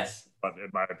 That's not fun, in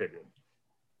my opinion.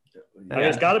 I mean,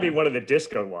 it's got to be one of the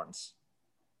disco ones.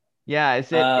 Yeah.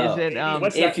 Is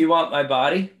it? If You Want My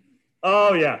Body?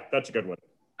 Oh, yeah. That's a good one.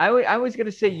 I was going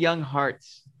to say Young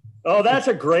Hearts. Oh, that's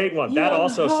a great one. That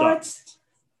also sucks.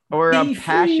 Or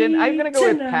Passion. I'm going to go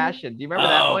with Passion. Do you remember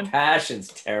that one? Passion's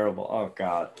terrible. Oh,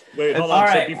 God. Wait, hold on.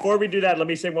 So before we do that, let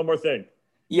me say one more thing.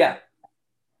 Yeah.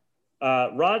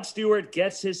 Rod Stewart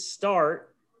gets his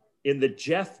start in the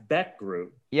Jeff Beck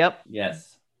group. Yep.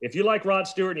 Yes. If you like Rod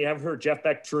Stewart and you haven't heard Jeff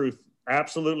Beck Truth,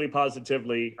 absolutely,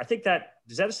 positively. I think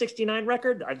is that a 69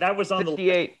 record? That was on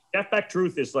 68. The Jeff Beck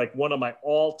Truth is like one of my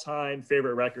all-time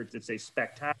favorite records. It's a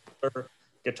spectacular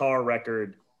guitar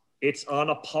record. It's on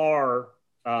a par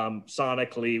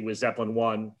sonically with Zeppelin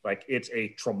 1. Like it's a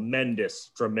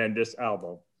tremendous, tremendous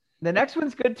album. The next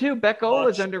one's good too. Beck Ola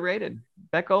is underrated.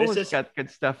 Beck Ola's got good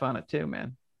stuff on it too,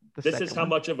 man. This is how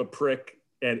much of a prick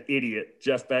and idiot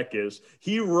Jeff Beck is.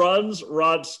 He runs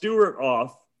Rod Stewart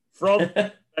off from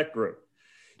the Beck group.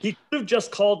 He could have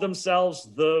just called themselves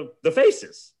the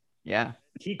Faces. Yeah.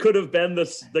 He could have been the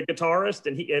guitarist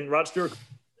and Rod Stewart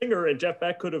singer, and Jeff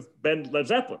Beck could have been Led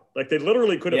Zeppelin. Like they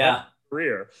literally could have had a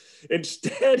career.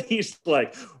 Instead, he's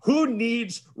like, who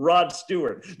needs Rod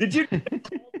Stewart? Did you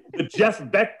the Jeff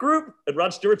Beck group? And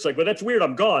Rod Stewart's like, well, that's weird.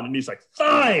 I'm gone. And he's like,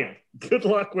 fine. Good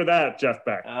luck with that, Jeff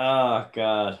Beck. Oh,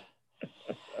 God.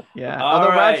 Yeah.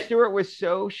 Although Rod Stewart was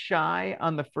so shy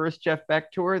on the first Jeff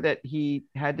Beck tour that he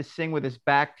had to sing with his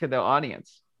back to the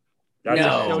audience. He was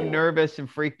so nervous and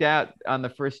freaked out on the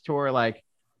first tour, like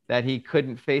that he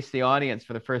couldn't face the audience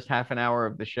for the first half an hour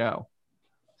of the show.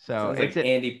 So it's like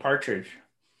Andy Partridge.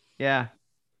 Yeah.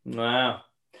 Wow.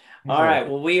 All right.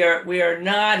 Well, we are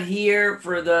not here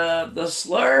for the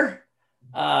slur.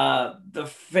 The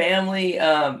family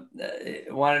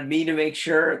wanted me to make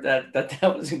sure that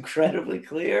was incredibly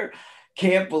clear.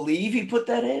 Can't believe he put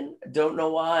that in. Don't know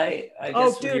why. I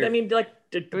mean, like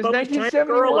it was 1971.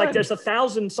 Girl, like there's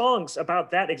 1,000 songs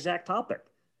about that exact topic.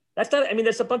 That's not. I mean,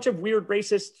 there's a bunch of weird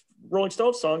racist Rolling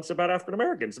Stones songs about African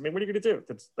Americans. I mean, what are you going to do?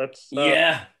 That's true.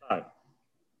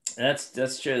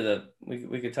 That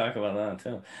we could talk about that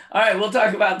too. All right, we'll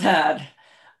talk about that.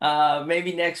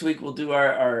 Maybe next week we'll do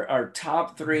our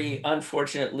top 3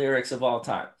 unfortunate lyrics of all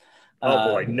time.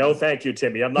 Oh boy, no, thank you,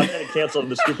 Timmy. I'm not going to cancel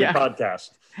the stupid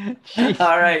podcast. Jeez.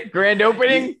 All right, grand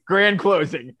opening, grand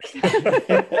closing.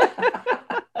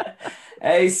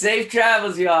 Hey, Hey, safe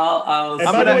travels, y'all. And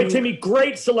by the way, Timmy,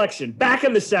 great selection. Back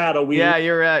in the saddle. Yeah,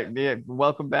 you're right. Yeah,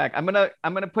 welcome back. I'm gonna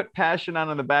put Passion on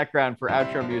in the background for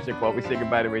outro music while we say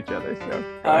goodbye to each other.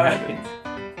 So all right,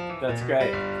 that's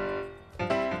great.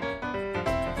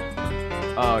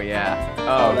 Oh yeah.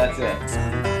 Oh, that's it.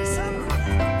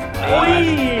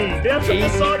 Hey, that's what the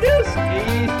song is.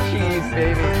 Cheese,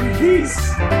 baby.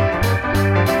 Peace.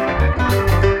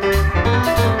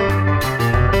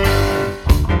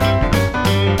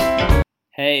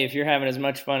 Hey, if you're having as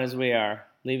much fun as we are,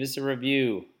 leave us a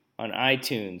review on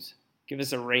iTunes. Give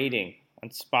us a rating on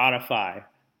Spotify,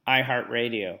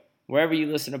 iHeartRadio. Wherever you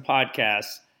listen to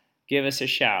podcasts, give us a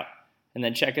shout. And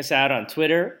then check us out on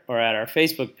Twitter or at our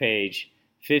Facebook page,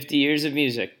 50 Years of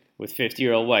Music with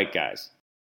 50-Year-Old White Guys.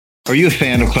 Are you a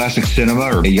fan of classic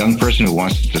cinema or a young person who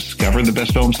wants to discover the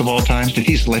best films of all time? Do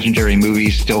these legendary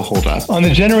movies still hold up? On the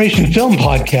Generation Film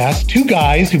Podcast, two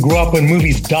guys who grew up when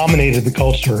movies dominated the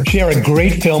culture share a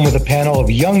great film with a panel of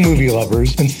young movie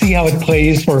lovers and see how it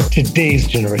plays for today's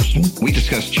generation. We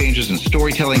discuss changes in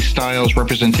storytelling styles,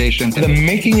 representation, the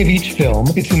making of each film,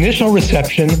 its initial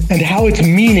reception, and how its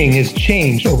meaning has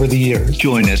changed over the years.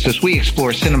 Join us as we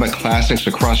explore cinema classics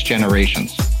across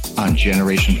generations on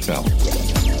Generation Film.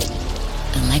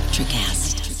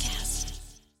 Electricast.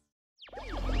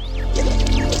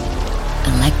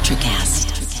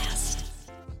 Electricast.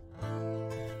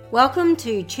 Welcome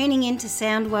to Tuning Into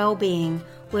Sound Wellbeing,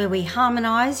 where we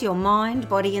harmonise your mind,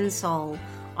 body and soul.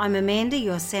 I'm Amanda,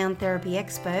 your sound therapy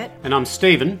expert. And I'm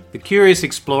Stephen, the curious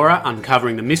explorer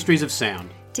uncovering the mysteries of sound.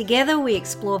 Together we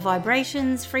explore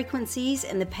vibrations, frequencies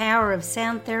and the power of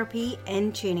sound therapy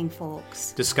and tuning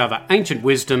forks. Discover ancient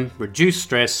wisdom, reduce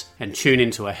stress and tune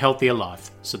into a healthier life.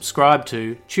 Subscribe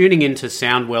to Tuning Into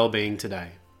Sound Wellbeing today.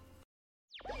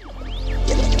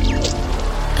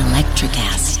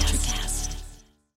 Electricast.